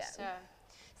 for sure.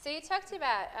 So you talked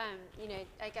about, you know,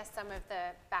 I guess some of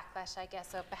the backlash, I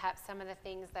guess, or perhaps some of the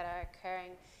things that are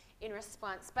occurring in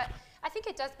response. But I think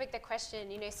it does beg the question,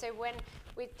 you know, so when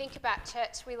we think about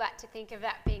church, we like to think of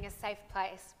that being a safe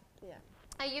place. Yeah.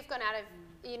 You've gone out of,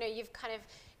 you know, you've kind of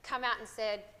come out and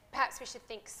said, perhaps we should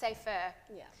think safer.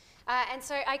 Yeah. And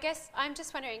so I guess I'm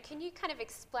just wondering, can you kind of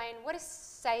explain what is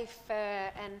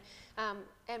safer and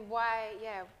why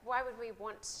would we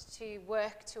want to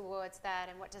work towards that,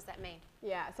 and what does that mean?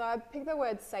 Yeah, so I picked the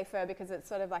word safer because it's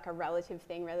sort of like a relative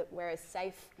thing, whereas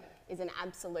safe is an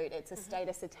absolute, it's a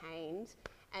status attained.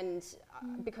 And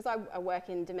because I work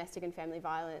in domestic and family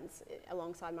violence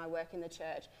alongside my work in the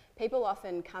church, people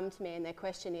often come to me and their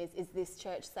question is this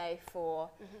church safe, or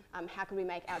how can we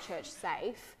make our church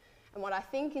safe? And what I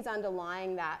think is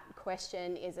underlying that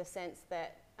question is a sense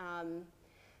that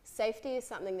safety is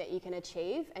something that you can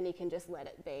achieve and you can just let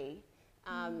it be.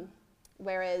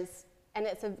 Whereas, and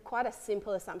it's quite a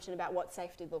simple assumption about what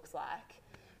safety looks like.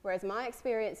 Whereas my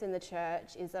experience in the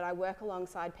church is that I work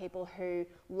alongside people who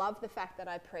love the fact that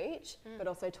I preach, but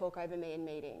also talk over me in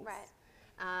meetings.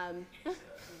 Right.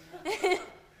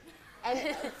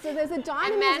 And so there's a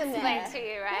dynamism there. To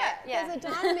you, right? Yeah, there's a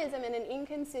dynamism and an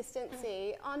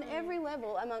inconsistency on every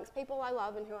level amongst people I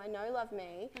love and who I know love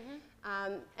me.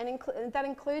 And that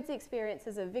includes the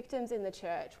experiences of victims in the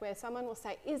church, where someone will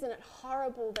say, isn't it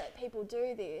horrible that people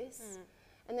do this?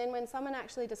 And then when someone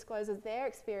actually discloses their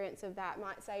experience of that,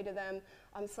 might say to them,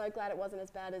 I'm so glad it wasn't as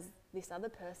bad as this other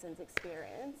person's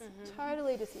experience,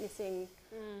 totally dismissing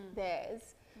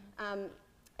theirs.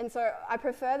 And so I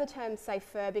prefer the term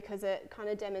safer because it kind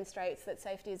of demonstrates that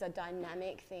safety is a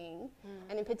dynamic thing.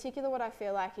 And in particular, what I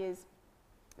feel like is,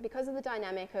 because of the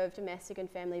dynamic of domestic and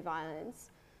family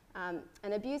violence, an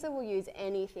abuser will use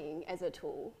anything as a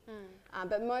tool,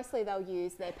 but mostly they'll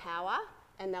use their power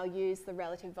and they'll use the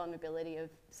relative vulnerability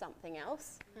of something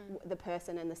else, the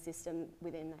person and the system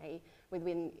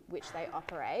within which they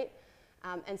operate.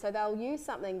 And so they'll use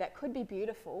something that could be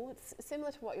beautiful. It's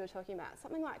similar to what you were talking about,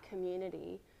 something like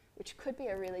community, which could be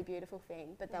a really beautiful thing,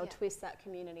 but they'll twist that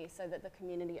community so that the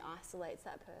community isolates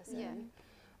that person.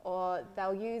 Or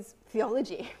they'll use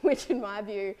theology, which in my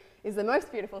view is the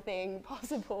most beautiful thing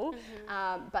possible,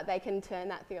 but they can turn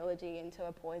that theology into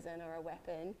a poison or a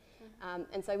weapon.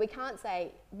 And so we can't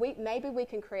say, maybe we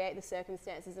can create the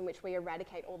circumstances in which we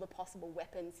eradicate all the possible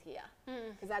weapons here,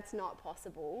 because that's not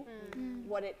possible.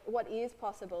 What is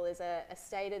possible is a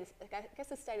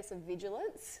status of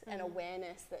vigilance and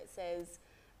awareness that says,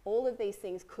 all of these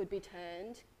things could be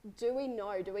turned. Do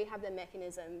we have the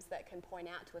mechanisms that can point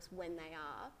out to us when they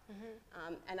are?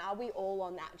 And are we all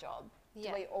on that job?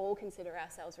 Do we all consider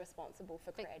ourselves responsible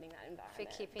for creating that environment? For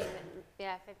keeping,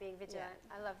 for being vigilant.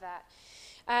 I love that.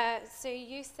 So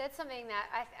you said something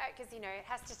that, because, you know, it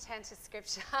has to turn to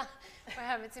scripture.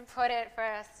 It's important for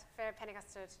us, for a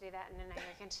Pentecostal, to do that in an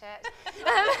Anglican church.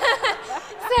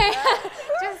 So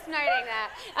just noting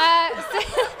that.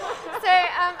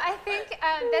 I think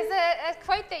there's a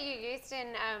quote that you used in,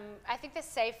 I think the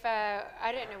Safer,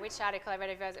 I don't know which article I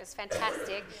read of yours, it was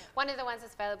fantastic. One of the ones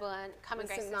that's available on Common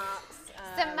Grace.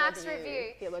 St. Mark's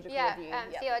Review. Theological Review.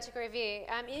 Theological Review.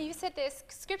 You said this,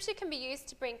 scripture can be used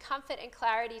to bring comfort and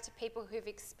clarity to people who've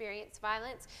experienced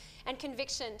violence and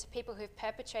conviction to people who've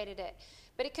perpetrated it.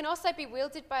 But it can also be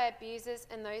wielded by abusers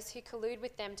and those who collude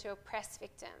with them to oppress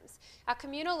victims. Our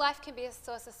communal life can be a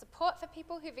source of support for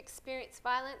people who've experienced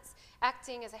violence,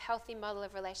 acting as a healthy model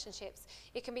of relationships.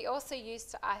 It can be also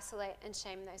used to isolate and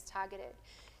shame those targeted.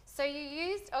 So you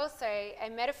used also a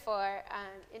metaphor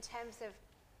in terms of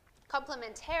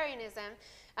complementarianism,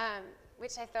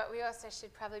 which I thought we also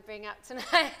should probably bring up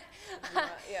tonight,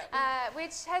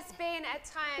 which has been at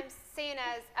times seen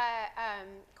as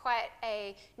quite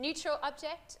a neutral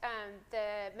object.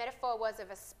 The metaphor was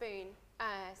of a spoon,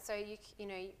 so you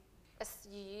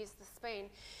use the spoon.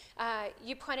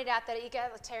 You pointed out that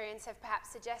egalitarians have perhaps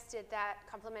suggested that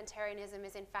complementarianism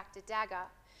is in fact a dagger.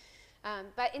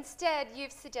 But instead,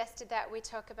 you've suggested that we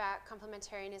talk about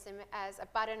complementarianism as a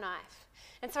butter knife.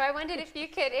 And so I wondered if you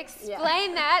could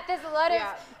explain that. There's a lot of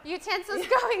utensils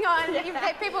going on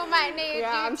that people might need.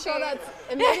 Yeah, I'm sure that's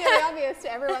immediately obvious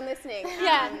to everyone listening.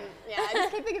 I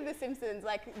just keep thinking of The Simpsons,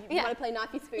 like, you want to play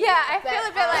knifey spoon. Yeah, I feel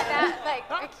a bit like that.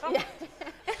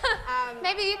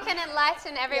 Maybe you can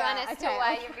enlighten everyone as to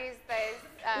why you've used those.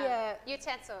 Yeah.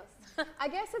 utensils? I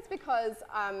guess it's because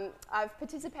I've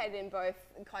participated in both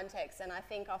contexts, and I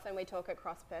think often we talk at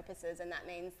cross purposes, and that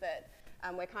means that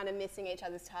we're kind of missing each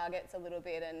other's targets a little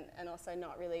bit, and also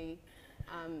not really,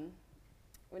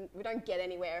 we don't get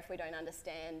anywhere if we don't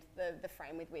understand the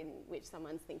frame within which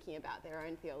someone's thinking about their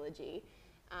own theology.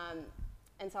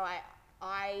 And so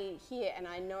I hear and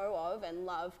I know of and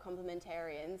love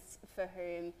complementarians for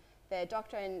whom their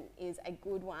doctrine is a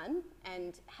good one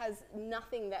and has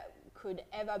nothing that could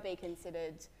ever be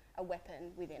considered a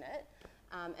weapon within it.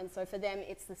 And so for them,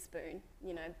 it's the spoon.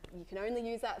 You know, you can only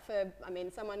use that for, I mean,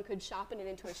 someone could sharpen it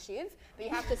into a shiv, but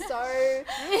you have to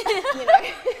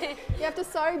you have to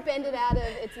so bend it out of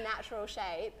its natural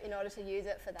shape in order to use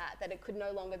it for that it could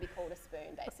no longer be called a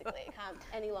spoon, basically. It can't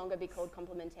any longer be called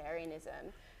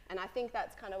complementarianism. And I think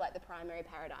that's kind of like the primary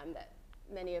paradigm that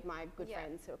many of my good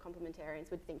friends who are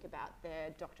complementarians would think about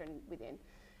their doctrine within.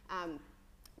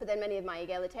 But then many of my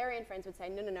egalitarian friends would say,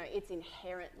 no, it's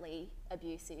inherently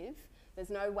abusive. There's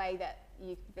no way that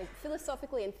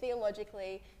philosophically and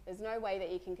theologically, there's no way that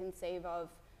you can conceive of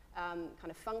kind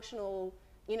of functional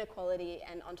inequality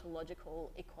and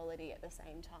ontological equality at the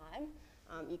same time.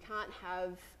 You can't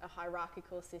have a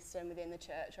hierarchical system within the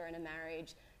church or in a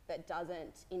marriage that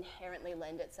doesn't inherently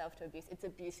lend itself to abuse. It's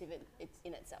abusive it's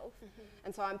in itself.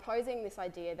 And so I'm posing this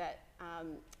idea that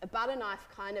a butter knife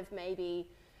kind of maybe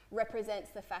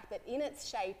represents the fact that in its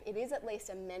shape, it is at least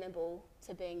amenable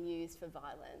to being used for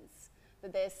violence.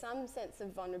 That there's some sense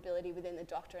of vulnerability within the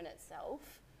doctrine itself.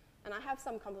 And I have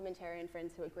some complementarian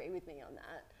friends who agree with me on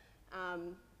that.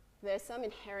 There's some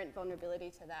inherent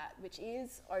vulnerability to that, which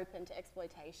is open to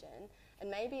exploitation. And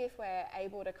maybe if we're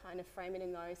able to kind of frame it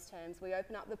in those terms, we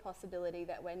open up the possibility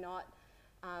that we're not,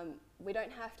 we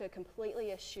don't have to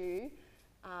completely eschew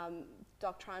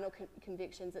doctrinal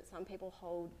convictions that some people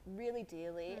hold really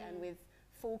dearly and with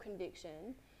full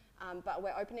conviction, but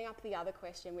we're opening up the other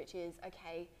question, which is,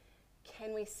 okay,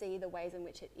 can we see the ways in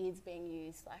which it is being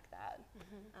used like that?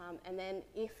 And then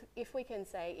if we can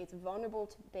say it's vulnerable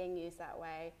to being used that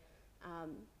way,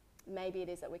 maybe it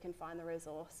is that we can find the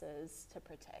resources to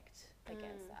protect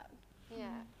against that. Yeah.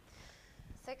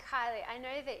 So Kylie, I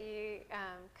know that you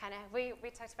we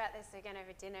talked about this again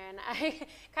over dinner, and I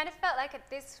kind of felt like at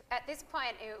this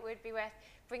point it would be worth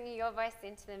bringing your voice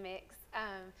into the mix.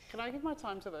 Can I give my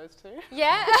time to those two?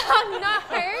 Yeah? Oh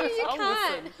no, you I'll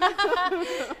can't.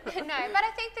 listen. No, but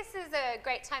I think this is a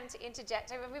great time to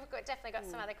interject. I mean, we've definitely got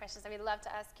some other questions that we'd love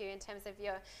to ask you in terms of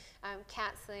your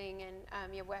counselling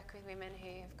and your work with women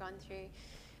who have gone through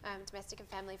domestic and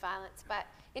family violence. But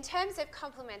in terms of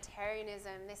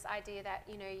complementarianism, this idea that,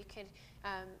 you could,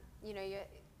 you're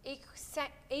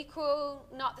equal,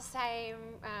 not the same,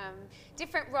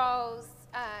 different roles,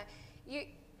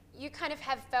 you kind of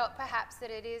have felt perhaps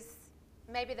that it is,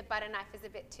 maybe the butter knife is a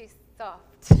bit too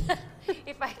soft,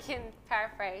 if I can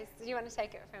paraphrase. Do you want to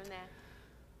take it from there?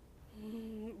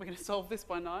 We're going to solve this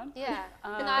by 9? Yeah,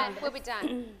 9, we'll be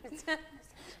done.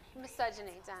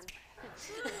 Misogyny, done.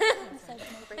 Misogyny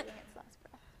breathing its last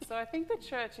breath. So I think the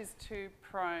church is too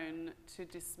prone to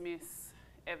dismiss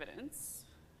evidence,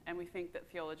 and we think that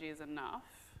theology is enough.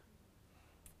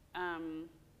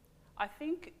 I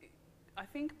think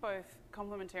both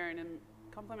complementarian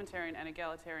and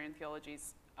egalitarian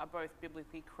theologies are both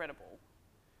biblically credible.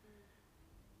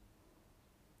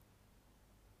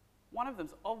 One of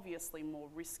them's obviously more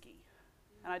risky,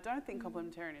 and I don't think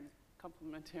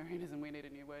complementarianism, we need a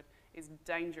new word, is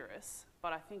dangerous,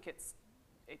 but I think it's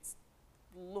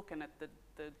looking at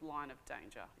the line of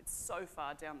danger. It's so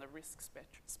far down the risk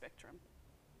spectrum.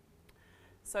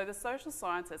 So the social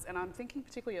sciences, and I'm thinking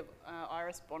particularly of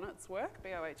Iris Bonnet's work,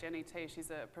 B-O-H-N-E-T, she's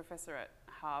a professor at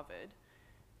Harvard.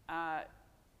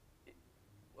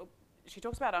 She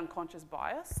talks about unconscious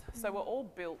bias. So we're all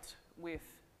built with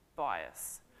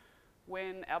bias.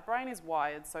 When our brain is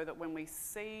wired so that when we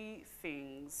see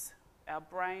things, our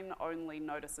brain only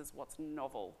notices what's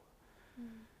novel.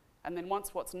 And then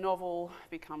once what's novel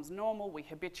becomes normal, we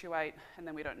habituate, and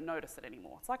then we don't notice it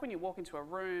anymore. It's like when you walk into a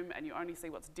room and you only see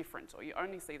what's different, or you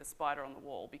only see the spider on the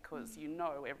wall because you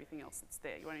know everything else that's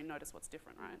there. You only notice what's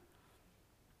different, right?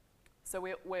 So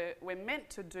we're meant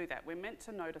to do that. We're meant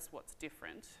to notice what's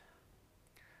different.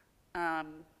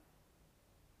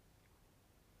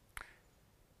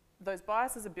 Those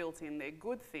biases are built in. They're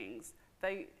good things.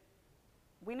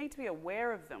 We need to be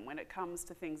aware of them when it comes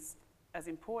to things as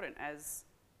important as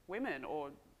women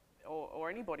or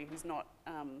anybody who's not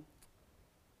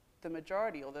the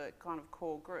majority or the kind of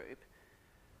core group.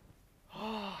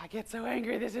 Oh, I get so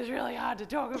angry. This is really hard to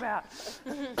talk about.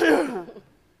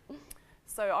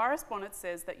 So Iris Bonet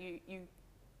says that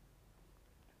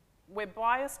we're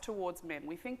biased towards men.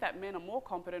 We think that men are more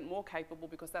competent, more capable,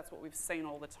 because that's what we've seen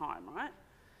all the time, right?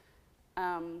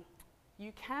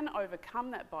 You can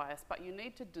overcome that bias, but you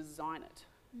need to design it.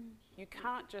 You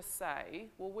can't just say,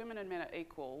 well, women and men are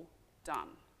equal, done.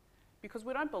 Because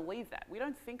we don't believe that. We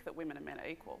don't think that women and men are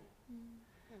equal.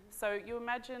 So you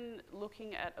imagine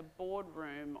looking at a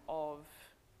boardroom of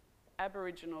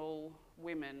Aboriginal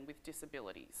women with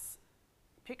disabilities.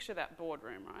 Picture that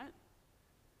boardroom, right?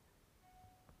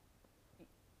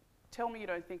 Tell me you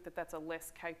don't think that that's a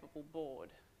less capable board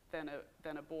than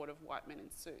a board of white men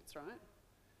in suits, right?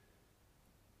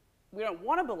 We don't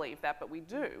want to believe that, but we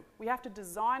do. We have to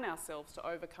design ourselves to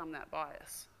overcome that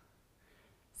bias.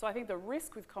 So I think the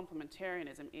risk with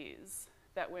complementarianism is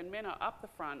that when men are up the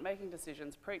front, making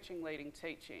decisions, preaching, leading,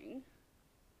 teaching,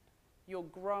 you're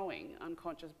growing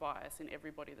unconscious bias in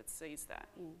everybody that sees that.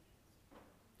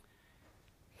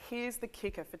 Here's the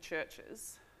kicker for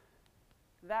churches.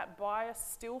 That bias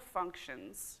still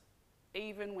functions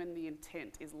even when the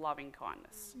intent is loving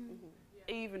kindness.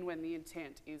 Even when the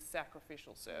intent is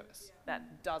sacrificial service.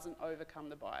 That doesn't overcome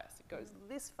the bias. It goes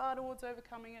this far towards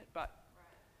overcoming it, but...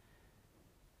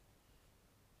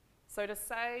 So to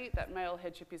say that male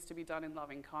headship is to be done in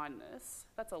loving kindness,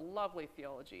 that's a lovely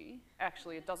theology.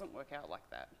 Actually, it doesn't work out like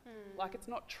that. Like, it's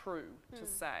not true to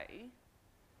say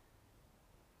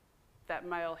that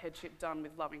male headship done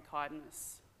with loving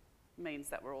kindness means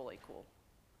that we're all equal.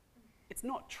 It's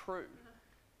not true.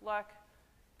 Like,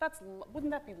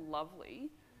 wouldn't that be lovely?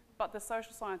 But the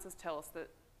social sciences tell us that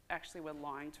actually we're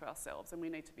lying to ourselves and we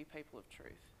need to be people of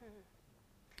truth.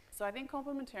 So I think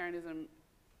complementarianism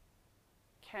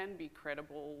can be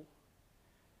credible.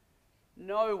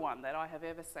 No one that I have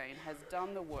ever seen has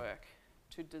done the work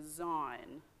to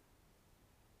design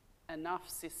enough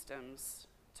systems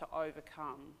to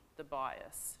overcome the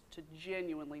bias, to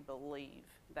genuinely believe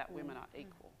that women are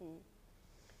equal.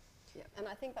 Yeah, and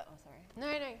I think that, No.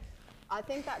 I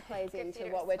think that plays Good into for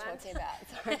you what to we're respond.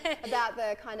 talking about, about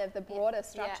the kind of the broader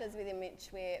structures within which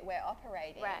we're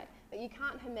operating. Right. That you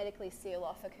can't hermetically seal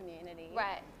off a community.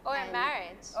 Right. Or a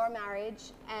marriage. Or a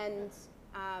marriage. And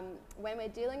when we're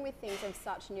dealing with things of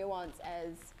such nuance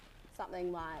as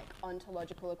something like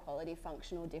ontological equality,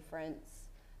 functional difference,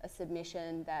 a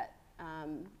submission that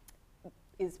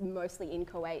is mostly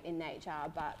inchoate in nature,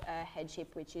 but a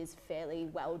headship which is fairly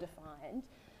well defined,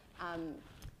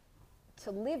 to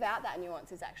live out that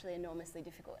nuance is actually enormously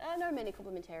difficult. And I know many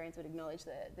complementarians would acknowledge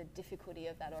the difficulty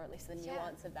of that, or at least the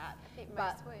nuance of that. I think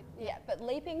But most would. yeah, but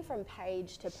leaping from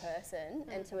page to person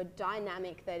and to a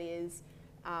dynamic that is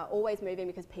always moving,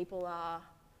 because people are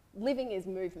living is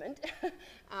movement.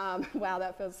 Wow,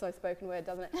 that feels so spoken word,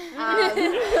 doesn't it? I'm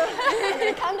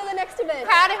going to come to the next event.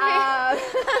 Proud of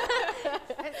you.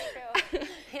 That's cool.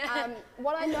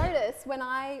 What I notice when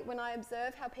I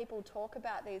observe how people talk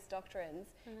about these doctrines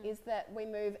is that we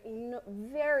move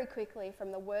very quickly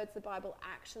from the words the Bible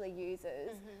actually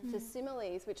uses to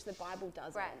similes which the Bible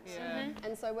doesn't. Right.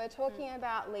 And so we're talking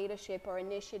about leadership or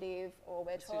initiative, or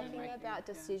we're talking Decision-making, about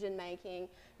decision making.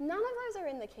 None of those are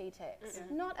in the key text,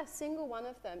 not a single one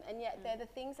of them, and yet they're the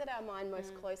things that our mind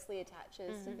most closely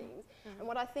attaches to things. And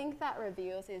what I think that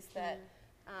reveals is that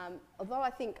although I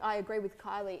think I agree with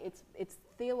Kylie, it's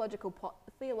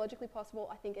theologically possible,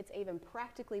 I think it's even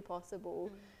practically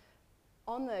possible.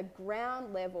 On the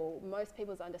ground level, most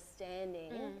people's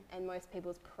understanding and most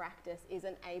people's practice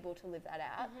isn't able to live that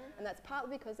out. And that's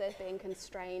partly because they're being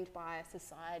constrained by a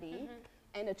society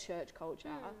and a church culture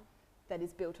that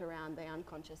is built around the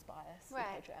unconscious bias, Right.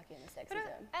 the patriarchy and the But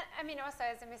sexism. I mean, also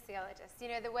as a missiologist, you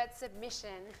know, the word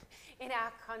submission in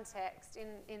our context,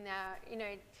 in our, you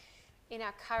know, in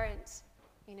our current,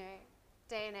 you know,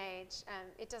 day and age,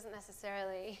 it doesn't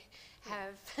necessarily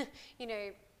have, you know,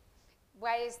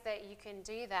 ways that you can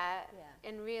do that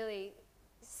and really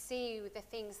see the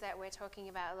things that we're talking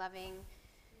about loving,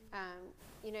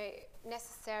 you know,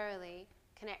 necessarily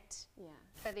connect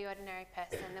for the ordinary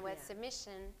person. The word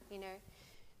submission, you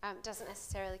know, doesn't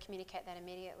necessarily communicate that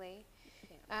immediately.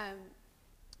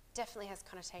 Definitely has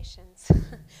connotations.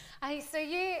 So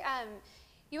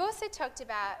you also talked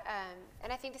about,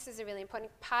 and I think this is a really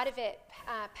important part of it,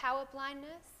 power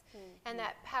blindness, and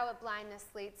that power blindness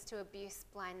leads to abuse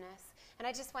blindness. And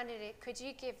I just wondered, could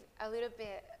you give a little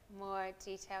bit more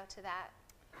detail to that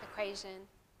equation?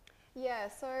 Yeah,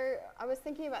 so I was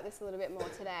thinking about this a little bit more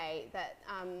today, that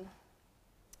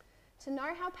to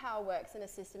know how power works in a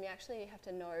system, you actually have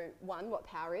to know, one, what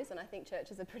power is, and I think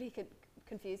churches are pretty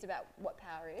confused about what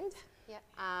power is.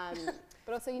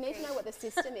 But also you need to know what the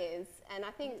system is. And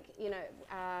I think, you know,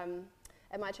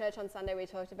 at my church on Sunday we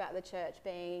talked about the church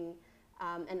being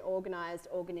an organised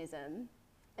organism.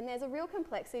 And there's a real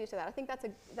complexity to that. I think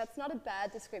that's not a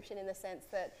bad description in the sense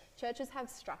that churches have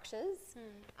structures.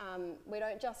 We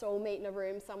don't just all meet in a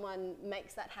room, someone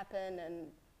makes that happen and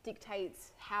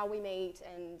dictates how we meet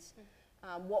and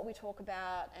what we talk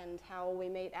about and how we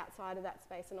meet outside of that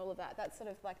space and all of that. That's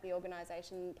sort of like the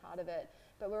organisation part of it.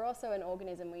 But we're also an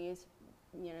organism. We use,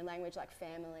 you know, language like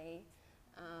family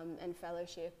and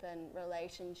fellowship and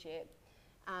relationship.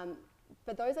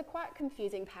 But those are quite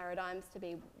confusing paradigms to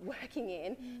be working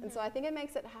in. And so I think it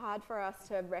makes it hard for us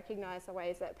to recognise the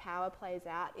ways that power plays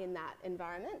out in that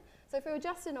environment. So if we were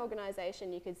just an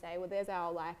organisation, you could say, well, there's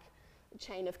our like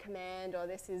chain of command, or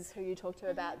this is who you talk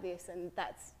to about this, and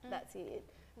that's it.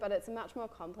 But it's a much more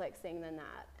complex thing than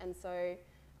that. And so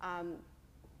I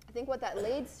think what that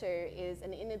leads to is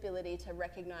an inability to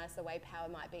recognise the way power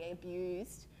might be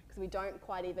abused, because we don't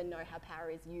quite even know how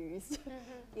power is used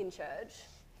in church.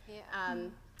 Yeah.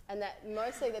 And that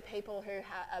mostly the people who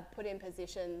are put in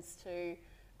positions to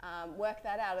work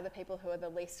that out are the people who are the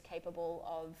least capable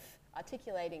of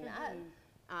articulating that,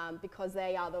 because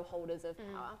they are the holders of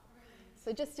power.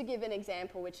 So just to give an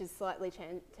example, which is slightly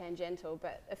tangential,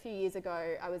 but a few years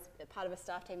ago I was part of a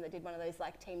staff team that did one of those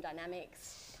like team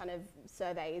dynamics kind of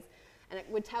surveys, and it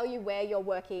would tell you where you're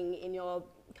working in your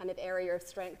kind of area of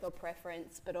strength or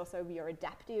preference, but also your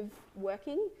adaptive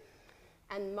working.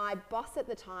 And my boss at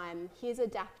the time, his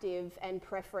adaptive and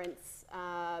preference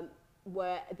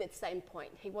were at the same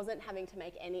point. He wasn't having to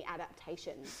make any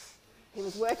adaptations. He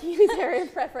was working in his area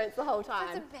of preference the whole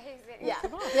time. That's amazing.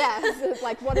 Yeah, it's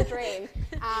like what a dream.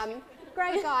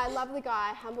 Great guy, lovely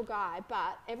guy, humble guy,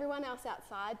 but everyone else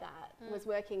outside that was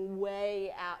working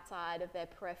way outside of their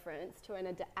preference to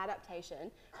an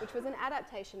adaptation, which was an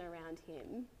adaptation around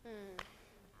him.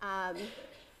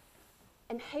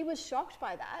 And he was shocked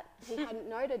by that. He hadn't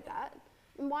noted that.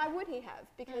 And why would he have?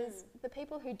 Because the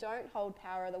people who don't hold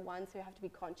power are the ones who have to be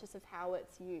conscious of how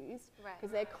it's used, because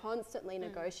they're constantly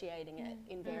negotiating it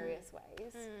in various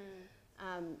ways.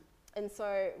 And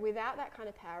so without that kind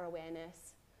of power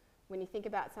awareness, when you think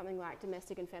about something like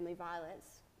domestic and family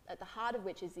violence, at the heart of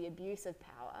which is the abuse of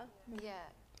power,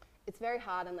 it's very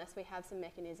hard unless we have some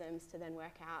mechanisms to then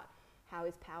work out how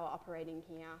is power operating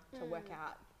here, to work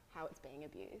out how it's being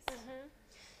abused.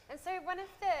 And so one of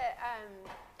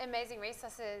the amazing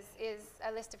resources is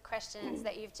a list of questions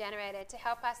that you've generated to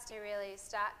help us to really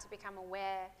start to become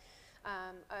aware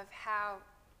of how,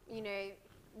 you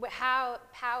know, how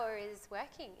power is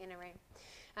working in a room.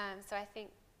 So I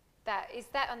think that, is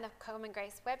that on the Common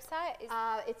Grace website?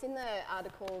 It's in the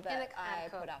article that I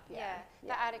put up,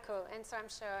 the article, and so I'm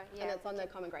sure, and it's on the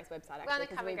Common Grace website actually. Well, on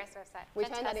the Common Grace website. We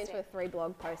turned that into a 3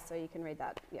 blog post, so you can read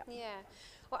that, Yeah.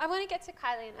 Well, I want to get to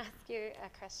Kylie and ask you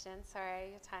a question. Sorry,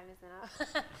 your time isn't up.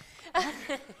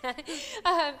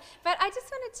 But I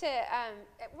just wanted to,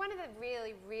 one of the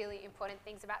really, really important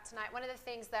things about tonight, one of the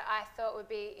things that I thought would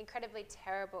be incredibly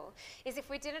terrible is if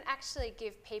we didn't actually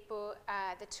give people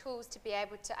the tools to be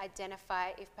able to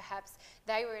identify if perhaps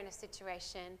they were in a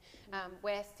situation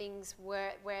where things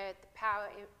were, where the power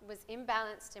was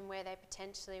imbalanced and where they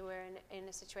potentially were in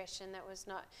a situation that was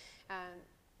not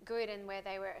good and where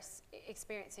they were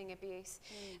experiencing abuse.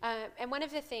 And one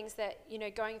of the things that, you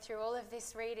know, going through all of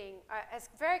this reading has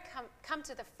very come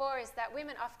to the fore is that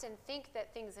women often think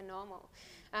that things are normal.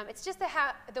 It's just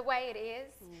the way it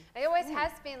is. It always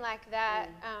has been like that.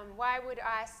 Why would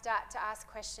I start to ask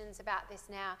questions about this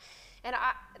now? And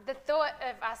the thought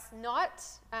of us not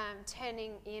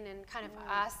turning in and kind of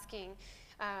asking,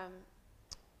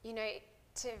 you know,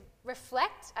 to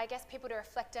reflect, I guess people to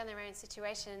reflect on their own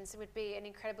situations would be an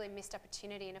incredibly missed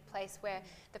opportunity in a place where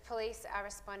the police are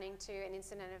responding to an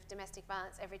incident of domestic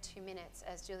violence every 2 minutes,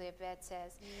 as Julia Baird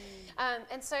says.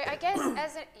 And so I guess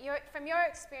from your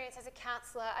experience as a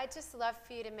counsellor, I'd just love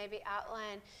for you to maybe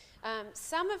outline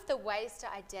some of the ways to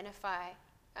identify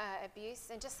abuse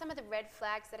and just some of the red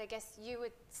flags that I guess you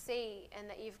would see and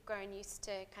that you've grown used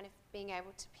to kind of being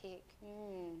able to pick.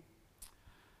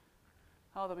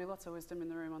 Oh, there'll be lots of wisdom in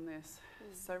the room on this.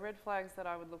 So red flags that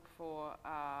I would look for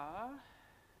are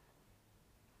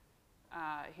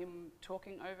him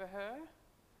talking over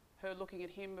her looking at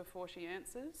him before she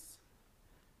answers,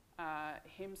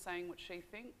 him saying what she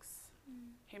thinks,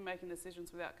 him making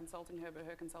decisions without consulting her, but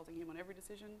her consulting him on every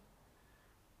decision.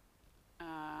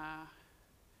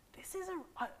 This is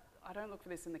I don't look for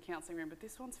this in the counselling room, but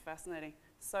this one's fascinating.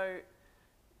 So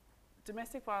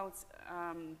domestic violence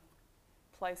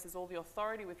places all the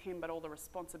authority with him, but all the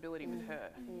responsibility with her.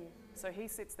 So he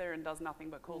sits there and does nothing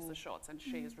but calls the shots, and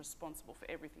she is responsible for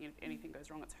everything. If anything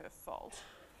goes wrong, it's her fault.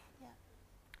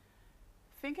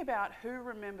 Think about who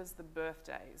remembers the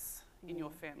birthdays in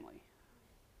your family.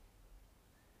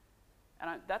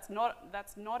 And that's not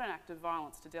an act of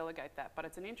violence to delegate that, but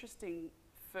it's an interesting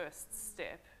first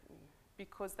step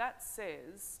because that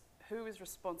says who is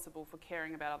responsible for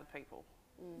caring about other people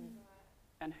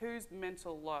and whose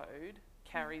mental load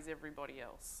carries everybody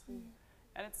else.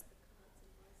 And it's,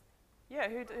 yeah,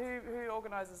 who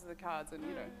organises the cards and,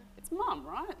 you know, it's mum,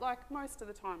 right? Like most of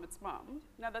the time it's mum.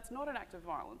 Now that's not an act of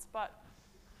violence, but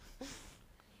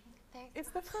it's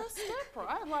the first step,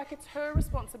 right? Like it's her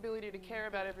responsibility to care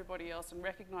about everybody else and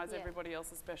recognise everybody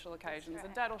else's special occasions.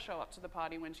 And Dad will show up to the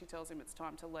party when she tells him it's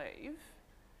time to leave.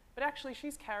 But actually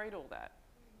she's carried all that.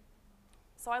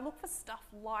 So I look for stuff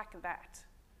like that.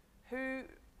 Who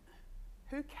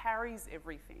carries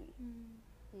everything?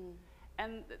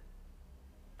 And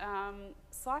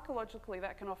psychologically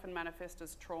that can often manifest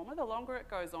as trauma. The longer it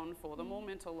goes on for, the more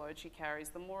mental load she carries,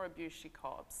 the more abuse she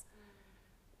cops.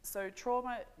 So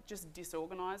trauma just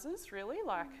disorganises, really,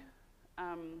 like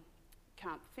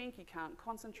can't think, you can't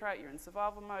concentrate, you're in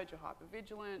survival mode, you're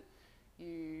hypervigilant,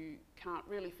 you can't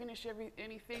really finish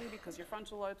anything because your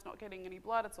frontal lobe's not getting any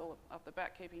blood, it's all up the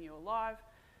back keeping you alive.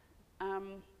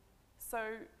 So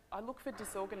I look for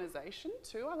disorganisation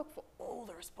too. I look for all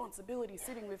the responsibility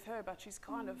sitting with her, but she's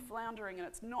kind of floundering, and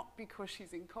it's not because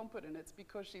she's incompetent, it's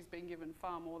because she's been given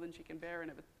far more than she can bear,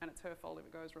 and it's her fault if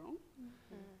it goes wrong.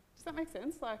 Does that make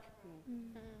sense? Like,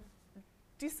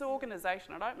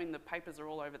 disorganisation, I don't mean the papers are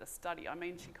all over the study. I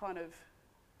mean she kind of,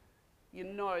 you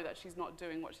know that she's not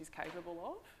doing what she's capable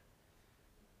of.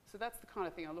 So that's the kind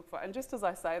of thing I look for. And just as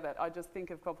I say that, I just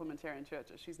think of complementarian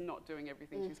churches. She's not doing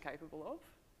everything she's capable of.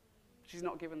 She's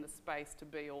not given the space to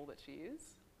be all that she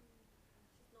is.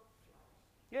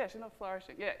 Yeah, she's not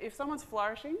flourishing. Yeah, if someone's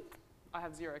flourishing, I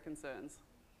have zero concerns.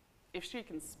 If she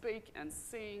can speak and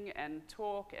sing and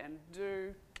talk and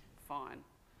do, fine.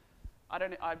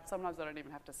 Sometimes I don't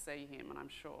even have to see him, and I'm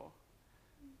sure.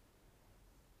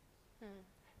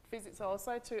 So I'll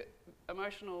say to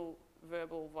emotional,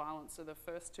 verbal violence are the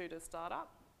first two to start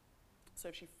up. So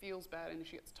if she feels bad and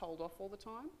she gets told off all the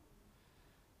time.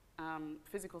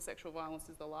 Physical sexual violence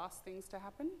is the last things to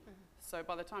happen. So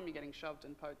by the time you're getting shoved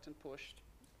and poked and pushed,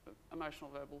 emotional,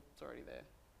 verbal, it's already there.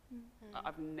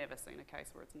 I've never seen a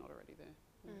case where it's not already there.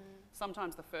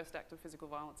 Sometimes the first act of physical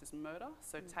violence is murder,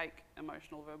 so take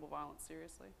emotional, verbal violence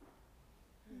seriously.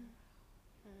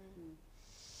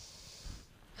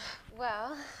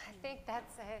 Well, I think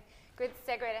that's a good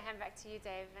segue to hand back to you,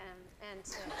 Dave, and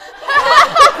to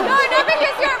no, not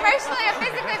because you're emotionally or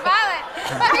physically violent,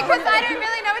 but because I don't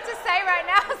really know what to say right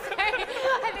now, so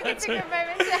I think it's a good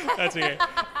moment to... That's okay.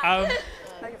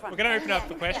 We're going to open up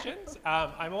for questions.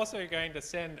 I'm also going to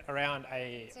send around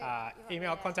a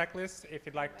email contact list. If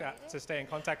you'd like to stay in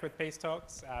contact with Peace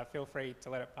Talks, feel free to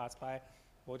let it pass by.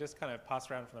 We'll just kind of pass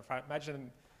around from the front.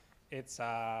 Imagine it's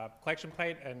a collection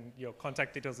plate and your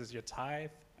contact details is your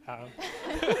tithe.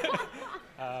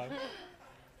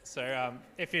 So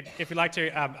if you'd like to,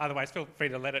 otherwise feel free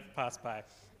to let it pass by,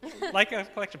 like a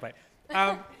collection plate.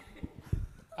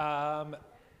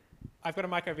 I've got a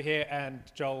mic over here, and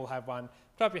Joel will have one.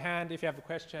 Put up your hand if you have a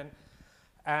question,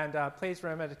 and please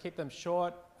remember to keep them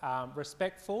short,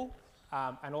 respectful,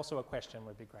 and also a question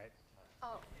would be great.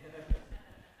 Oh.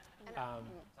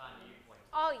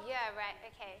 Oh yeah, right.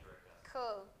 Okay.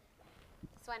 Cool.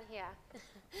 This one here.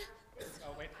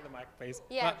 I'll wait for the mic, please.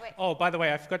 Yeah, wait. Oh, by the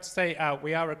way, I forgot to say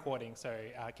we are recording, so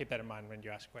keep that in mind when you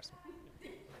ask a question.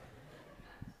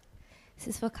 This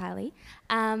is for Kylie.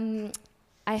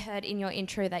 I heard in your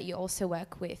intro that you also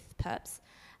work with perps.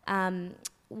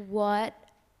 What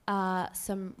are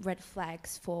some red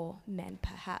flags for men,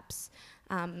 perhaps,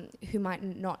 who might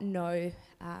not know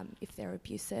if they're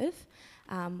abusive?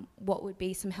 What would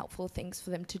be some helpful things for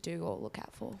them to do or look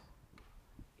out for?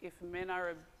 If men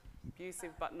are abusive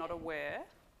but not aware,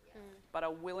 but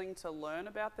are willing to learn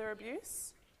about their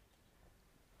abuse.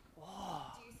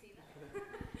 Oh. Do you see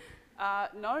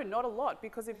that? No, not a lot,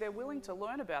 because if they're willing to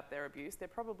learn about their abuse, they're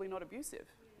probably not abusive.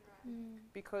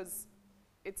 Because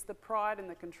it's the pride and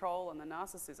the control and the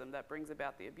narcissism that brings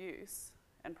about the abuse.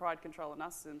 And pride, control and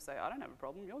narcissism say, I don't have a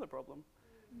problem, you're the problem.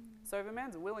 So if a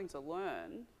man's willing to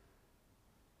learn,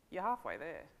 you're halfway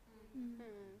there.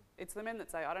 It's the men that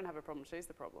say, I don't have a problem, she's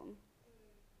the problem.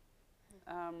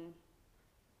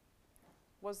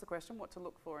 What's the question? What to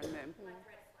look for in them? Like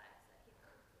red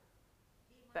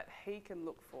flags that he can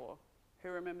look for. Who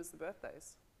remembers the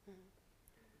birthdays?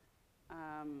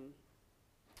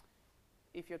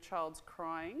 If your child's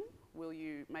crying, will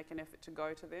you make an effort to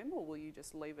go to them, or will you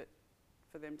just leave it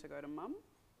for them to go to mum?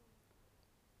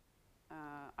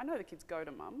 I know the kids go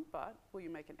to mum, but will you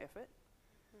make an effort?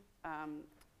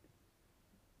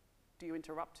 Do you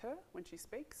interrupt her when she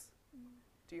speaks?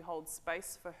 Do you hold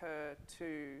space for her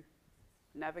to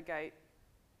navigate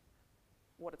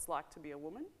what it's like to be a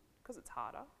woman? Because it's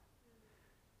harder.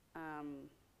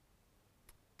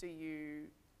 Do you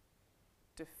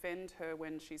defend her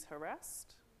when she's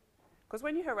harassed? Because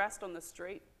when you're harassed on the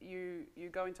street, you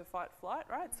go into fight flight,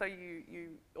 right? So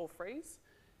or freeze.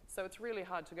 So it's really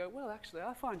hard to go, well, actually,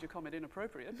 I find your comment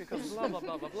inappropriate because blah, blah,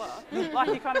 blah, blah, blah. Like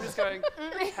you're kind of just going,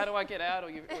 how do I get out? Or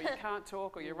you can't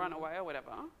talk, or you run away, or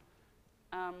whatever.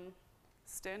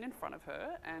 Stand in front of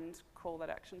her and call that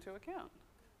action to account.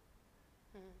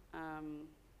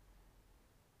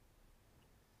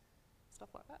 Stuff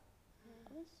like that.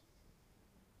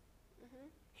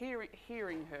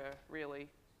 Hearing her, really.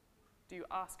 Do you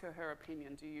ask her her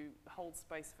opinion? Do you hold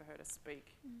space for her to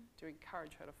speak? Do you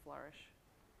encourage her to flourish?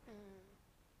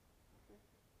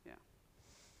 Yeah.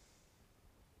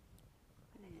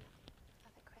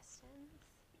 Other questions?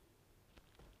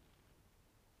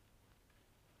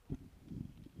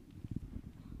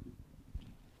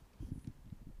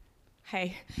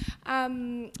 Hey.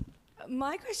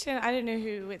 My question, I don't know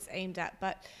who it's aimed at,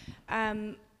 but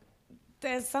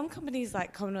there's some companies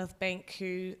like Commonwealth Bank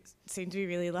who seem to be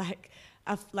really like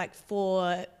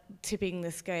for tipping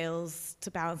the scales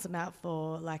to balance them out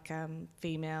for like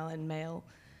female and male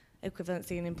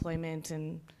equivalency in employment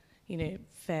and, you know,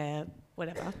 fair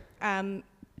whatever.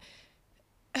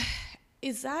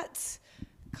 Is that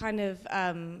kind of,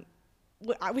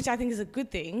 which I think is a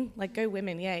good thing, like go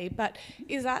women, yay, but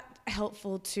is that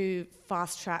helpful to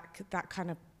fast track that kind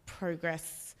of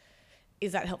progress?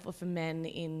 Is that helpful for men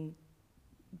in,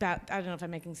 I don't know if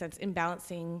I'm making sense, in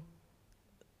balancing,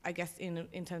 I guess,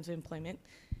 in terms of employment?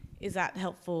 Is that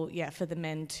helpful, for the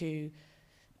men to,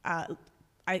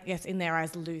 I guess, in their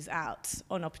eyes, lose out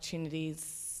on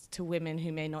opportunities to women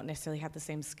who may not necessarily have the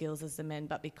same skills as the men,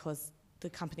 but because the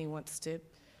company wants to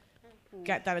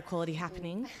get that equality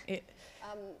happening?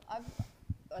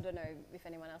 I don't know if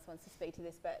anyone else wants to speak to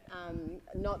this, but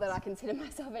not that I consider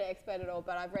myself an expert at all,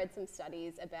 but I've read some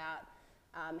studies about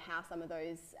how some of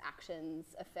those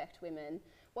actions affect women.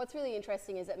 What's really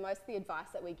interesting is that most of the advice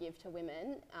that we give to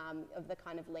women of the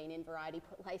kind of lean-in variety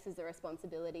places the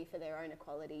responsibility for their own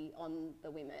equality on the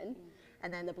women,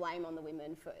 and then the blame on the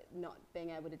women for not being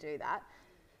able to do that.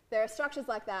 There are structures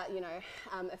like that, you know,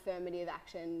 affirmative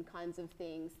action kinds of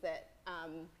things that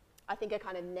I think are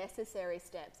kind of necessary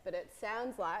steps, but it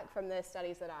sounds like from the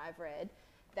studies that I've read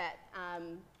that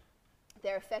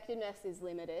their effectiveness is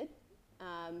limited.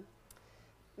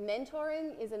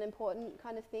 Mentoring is an important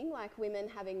kind of thing, like women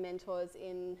having mentors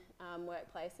in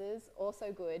workplaces,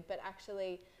 also good, but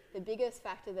actually the biggest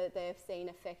factor that they've seen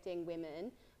affecting women,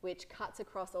 which cuts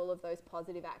across all of those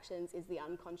positive actions, is the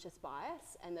unconscious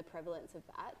bias and the prevalence of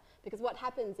that. Because what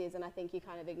happens is, and I think you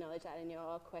kind of acknowledge that in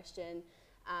your question,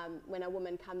 when a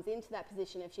woman comes into that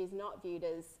position, if she's not viewed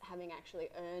as having actually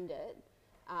earned it,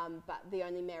 but the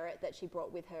only merit that she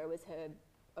brought with her was her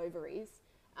ovaries,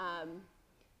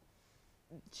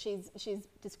 she's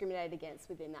discriminated against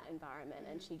within that environment,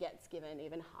 and she gets given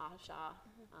even harsher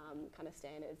kind of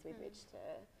standards with which to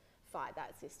fight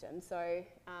that system. So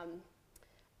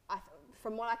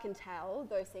from what I can tell,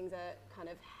 those things are kind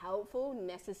of helpful,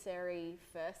 necessary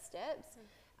first steps,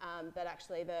 but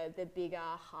actually the bigger,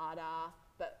 harder,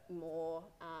 but more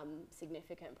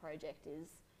significant project is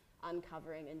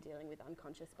uncovering and dealing with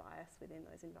unconscious bias within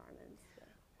those environments. So.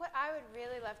 What I would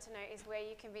really love to know is where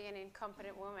you can be an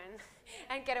incompetent woman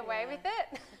and get away with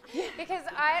it. Because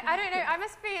I don't know, I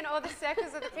must be in all the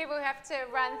circles of the people who have to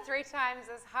run 3 times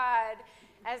as hard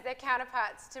as their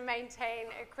counterparts to maintain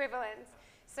equivalence.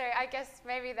 So I guess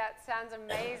maybe that sounds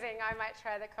amazing. I might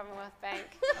try the Commonwealth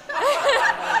Bank.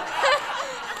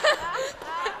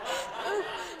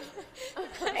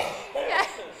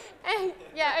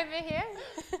 Over here.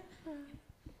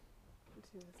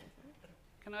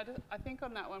 I think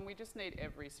on that one, we just need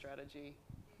every strategy.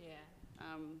 Yeah.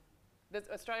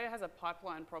 Australia has a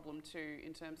pipeline problem too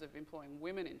in terms of employing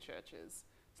women in churches.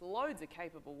 There's loads of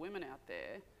capable women out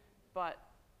there, but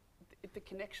if the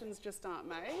connections just aren't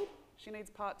made, she needs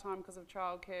part-time because of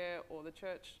childcare, or the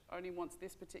church only wants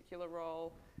this particular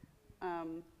role.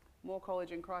 Moore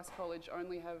College and Christ College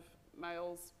only have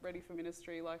males ready for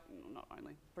ministry, like, not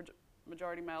only,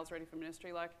 majority males ready for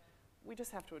ministry. Like, we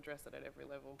just have to address it at every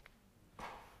level.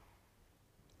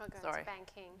 I'll go into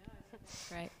banking.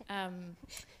 Great.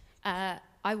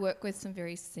 I work with some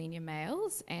very senior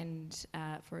males and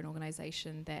for an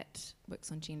organisation that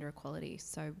works on gender equality,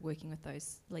 so working with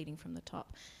those leading from the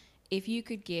top. If you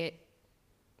could get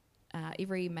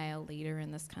every male leader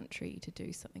in this country to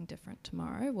do something different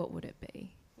tomorrow, what would it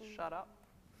be? Shut up.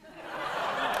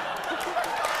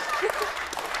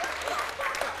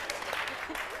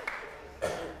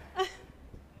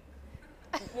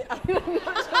 I'm not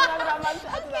sure I've got much to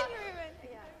add to that.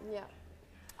 Yeah.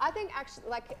 I think actually,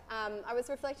 like, I was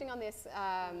reflecting on this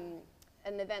at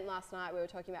an event last night. We were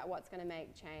talking about what's going to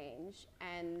make change,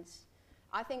 and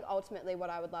I think ultimately what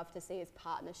I would love to see is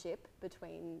partnership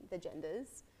between the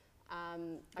genders.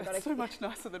 That's so much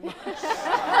nicer than mine.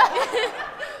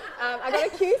 I got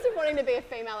accused of wanting to be a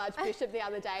female archbishop the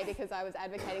other day because I was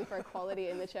advocating for equality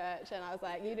in the church, and I was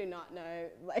like, you do not know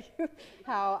like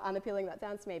how unappealing that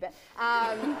sounds to me. But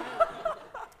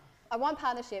I want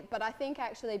partnership, but I think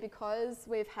actually because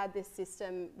we've had this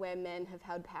system where men have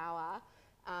held power,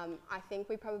 I think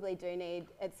we probably do need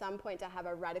at some point to have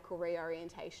a radical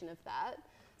reorientation of that.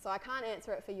 So I can't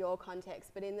answer it for your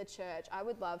context, but in the church, I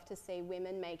would love to see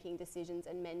women making decisions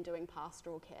and men doing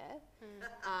pastoral care,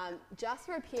 just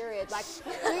for a period. Like,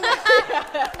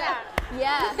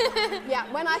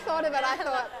 yeah. When I thought of it, I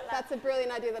thought that's a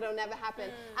brilliant idea that'll never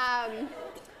happen.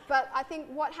 But I think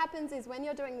what happens is when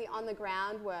you're doing the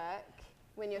on-the-ground work,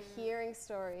 when you're hearing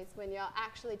stories, when you're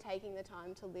actually taking the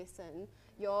time to listen,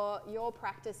 your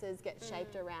practices get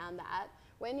shaped around that.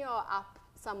 When you're up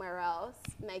somewhere else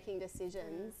making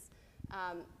decisions,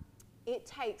 it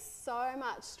takes so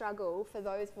much struggle for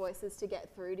those voices to get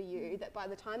through to you that by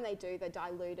the time they do, they're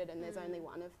diluted and there's only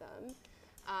one of them.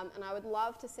 And I would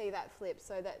love to see that flip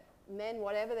so that men,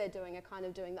 whatever they're doing, are kind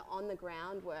of doing the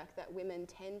on-the-ground work that women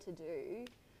tend to do,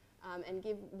 and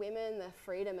give women the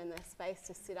freedom and the space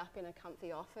to sit up in a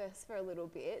comfy office for a little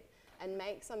bit and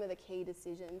make some of the key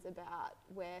decisions about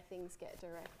where things get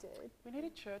directed. We need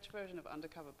a church version of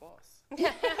Undercover Boss.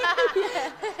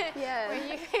 Yeah.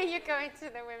 Where you go into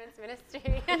the women's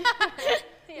ministry.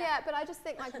 Yeah, but I just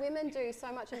think like women do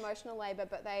so much emotional labour,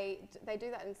 but they do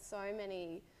that in so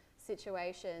many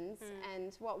situations.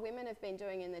 And what women have been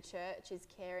doing in the church is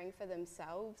caring for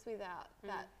themselves without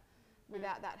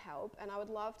that help. And I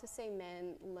would love to see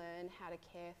men learn how to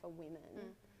care for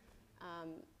women.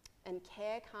 And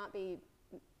care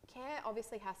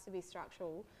obviously has to be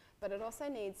structural, but it also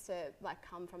needs to like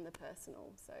come from the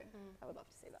personal. So I would love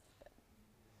to see that.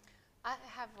 I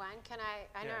have one. Can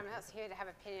I know I'm not here to have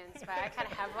opinions, but I kind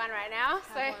of have one right now.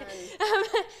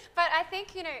 But I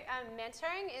think,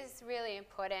 mentoring is really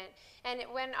important. And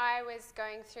when I was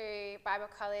going through Bible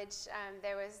college,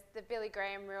 there was the Billy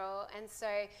Graham rule. And so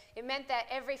it meant that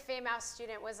every female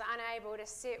student was unable to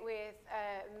sit with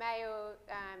a male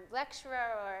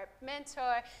lecturer or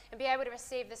mentor and be able to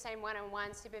receive the same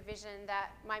one-on-one supervision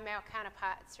that my male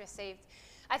counterparts received.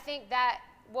 I think that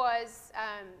was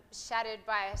shattered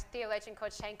by a theologian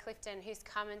called Shane Clifton, who's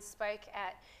come and spoke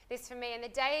at this for me. And the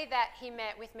day that he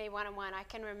met with me one-on-one, I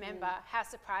can remember how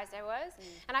surprised I was.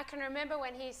 And I can remember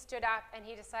when he stood up and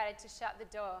he decided to shut the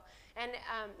door. And,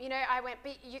 I went,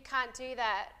 but you can't do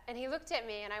that. And he looked at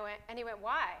me and he went,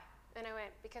 why? And I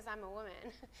went, because I'm a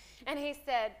woman. And he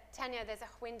said, Tanya, there's a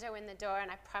window in the door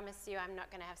and I promise you I'm not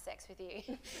going to have sex with you.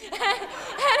 and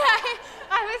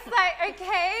I was like,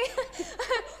 okay.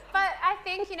 But I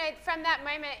think, from that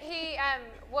moment, he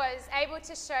was able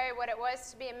to show what it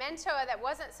was to be a mentor that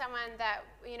wasn't someone that,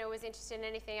 was interested in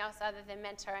anything else other than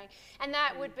mentoring. And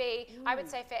that would be, I would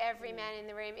say, for every man in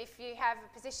the room, if you have a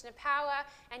position of power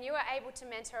and you are able to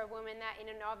mentor a woman, that in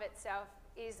and of itself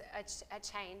is a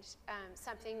change,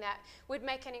 something that would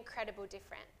make an incredible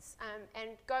difference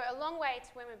and go a long way to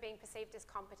women being perceived as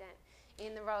competent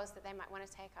in the roles that they might want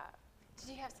to take up. Did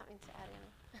you have something to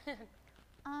add,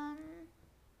 Emma?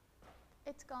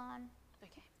 It's gone.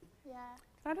 Okay. Yeah.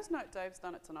 Can I just note Dave's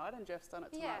done it tonight and Jeff's done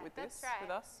it tonight with that's this, right.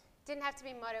 with us? Didn't have to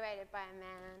be moderated by a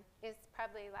man. It's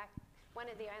probably like one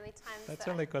of the only times That's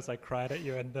that only because I cried at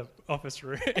you in the office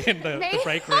room, in the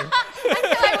break room.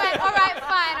 Until I went, all right,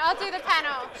 fine, I'll do the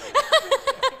panel.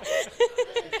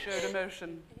 You showed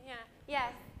emotion. Yeah.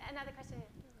 Yes. Another question.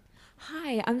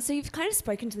 Hi, so you've kind of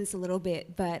spoken to this a little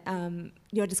bit, but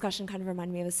your discussion kind of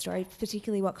reminded me of a story,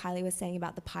 particularly what Kylie was saying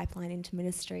about the pipeline into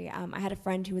ministry. I had a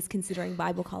friend who was considering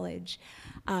Bible college,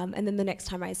 and then the next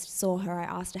time I saw her, I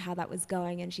asked her how that was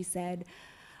going, and she said,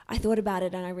 I thought about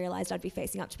it and I realised I'd be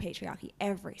facing up to patriarchy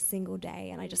every single day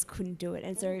and I just couldn't do it.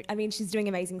 And so, she's doing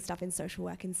amazing stuff in social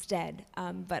work instead,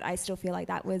 but I still feel like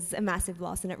that was a massive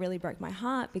loss and it really broke my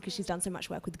heart because she's done so much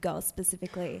work with girls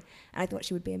specifically and I thought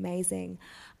she would be amazing.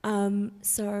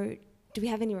 So do we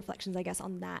have any reflections, I guess,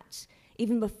 on that?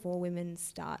 Even before women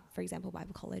start, for example,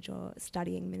 Bible college or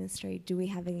studying ministry, do we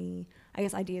have any, I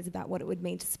guess, ideas about what it would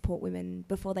mean to support women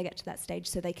before they get to that stage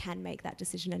so they can make that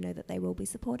decision and know that they will be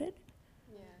supported?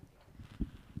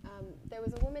 There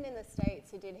was a woman in the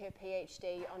States who did her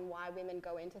PhD on why women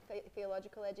go into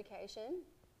theological education,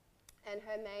 and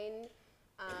her main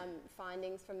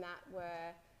findings from that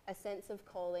were a sense of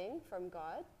calling from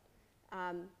God,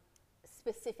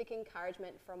 specific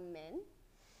encouragement from men.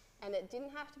 And it didn't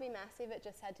have to be massive, it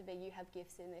just had to be, you have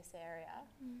gifts in this area.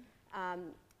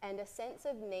 And a sense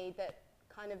of need that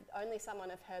kind of only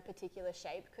someone of her particular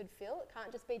shape could fill. It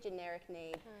can't just be generic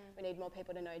need, we need more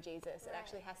people to know Jesus. It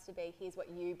actually has to be, here's what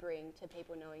you bring to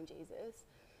people knowing Jesus.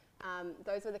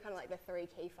 Those were the kind of like the 3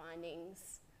 key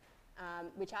findings,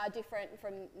 which are different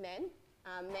from men.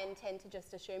 Men tend to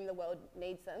just assume the world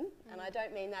needs them, and I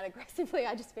don't mean that aggressively,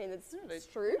 I just mean it's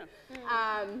true.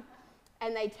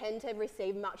 And they tend to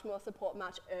receive much more support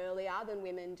much earlier than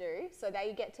women do. So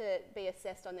they get to be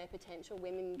assessed on their potential,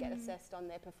 women get assessed on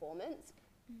their performance.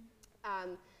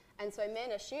 And so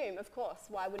men assume, of course,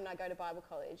 why wouldn't I go to Bible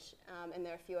college? And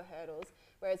there are fewer hurdles.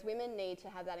 Whereas women need to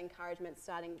have that encouragement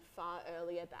starting far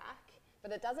earlier back.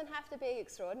 But it doesn't have to be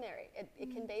extraordinary.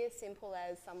 It can be as simple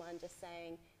as someone just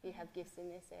saying, you have gifts in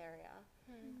this area.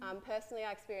 Personally,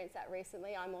 I experienced that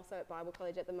recently. I'm also at Bible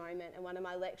college at the moment, and one of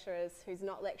my lecturers, who's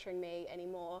not lecturing me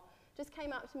anymore, just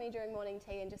came up to me during morning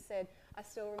tea and just said, I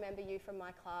still remember you from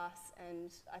my class,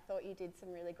 and I thought you did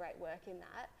some really great work in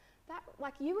that.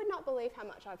 Like, you would not believe how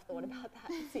much I've thought about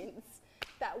that since.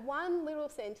 That one little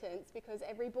sentence, because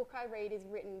every book I read is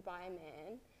written by a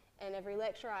man, and every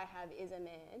lecture I have is a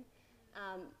man.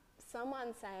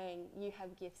 Someone saying, you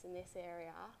have gifts in this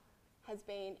area, has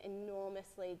been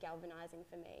enormously galvanising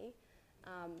for me.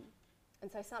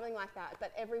 And so something like that.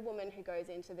 But every woman who goes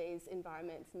into these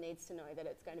environments needs to know that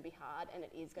it's going to be hard, and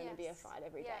it is going to be a fight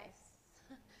every day.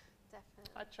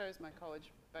 Definitely. I chose my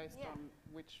college based on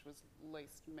which was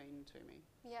least mean to me.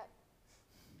 Yep.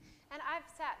 And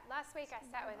last week I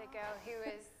sat with a girl who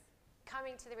was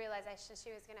coming to the realisation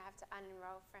she was going to have to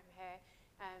unenroll from her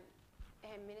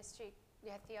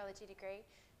theology degree,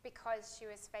 because she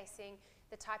was facing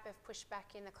the type of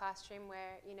pushback in the classroom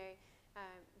where,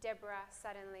 Deborah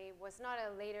suddenly was not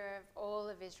a leader of all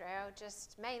of Israel,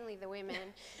 just mainly the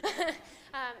women.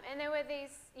 And there were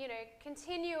these,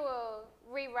 continual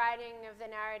rewriting of the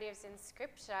narratives in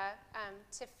Scripture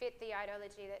to fit the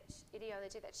ideology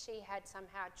that she had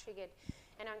somehow triggered.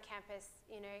 And on campus,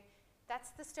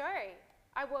 that's the story.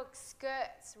 I wore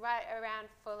skirts right around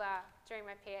Fuller during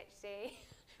my PhD.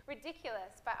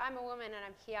 Ridiculous, but I'm a woman and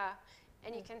I'm here.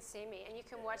 And you can see me, and you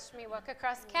can watch me walk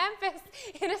across campus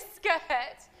in a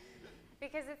skirt,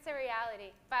 because it's a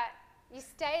reality. But you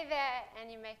stay there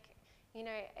and you make,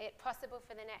 it possible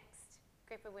for the next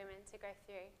group of women to go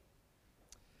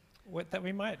through. That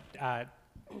we might go ahead.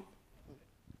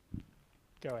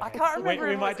 I can't remember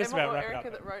we if might it was just Emma about or wrap it Erica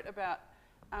up. that wrote about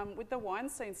with the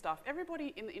Weinstein stuff.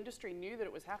 Everybody in the industry knew that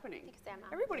it was happening. It's Emma.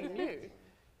 Everybody knew.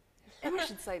 Emma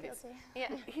should say this.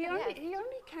 Yeah. He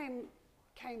only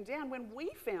came down when we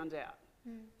found out.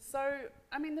 So,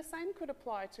 the same could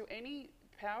apply to any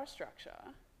power structure.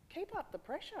 Keep up the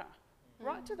pressure.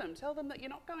 Write to them. Tell them that you're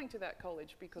not going to that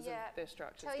college because of their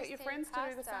structures. Tell Get your friends to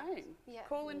do the same.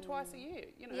 Call in twice a year.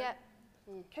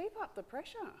 Keep up the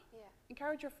pressure. Yeah.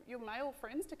 Encourage your male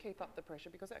friends to keep up the pressure,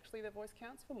 because actually their voice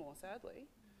counts for more, sadly.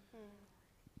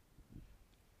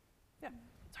 Yeah.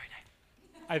 Sorry, Dave.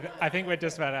 I think we're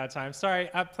just about out of time. Sorry,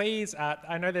 please,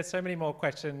 I know there's so many more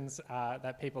questions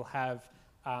that people have.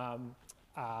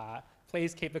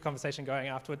 Please keep the conversation going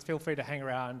afterwards. Feel free to hang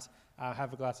around,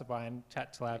 have a glass of wine,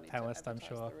 chat to our We need to panellists, I'm advertise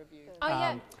sure. the review.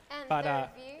 And but, the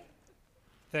review.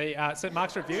 The St.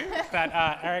 Mark's Review that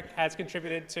Erica has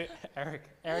contributed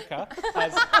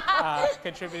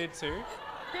to.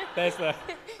 There's the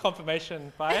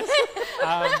confirmation bias.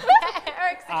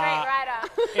 Eric's a great writer.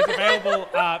 It's available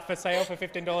for sale for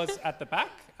 $15 at the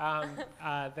back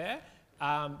there.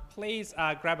 Please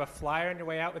grab a flyer on your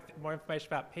way out with more information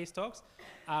about Peace Talks,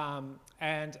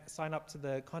 and sign up to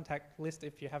the contact list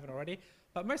if you haven't already.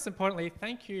 But most importantly,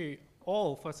 thank you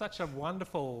all for such a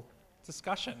wonderful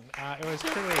discussion. It was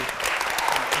truly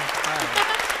inspiring.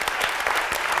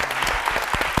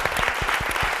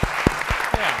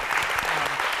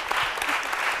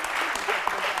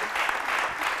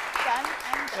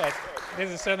 Yes, this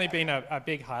has certainly been a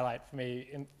big highlight for me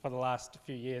for the last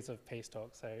few years of Peace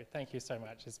Talk, so thank you so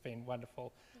much. It's been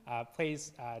wonderful.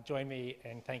 Please join me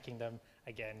in thanking them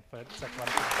again for such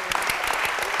wonderful.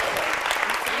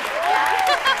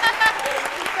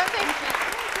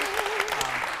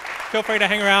 Feel free to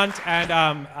hang around,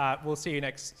 and we'll see you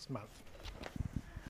next month.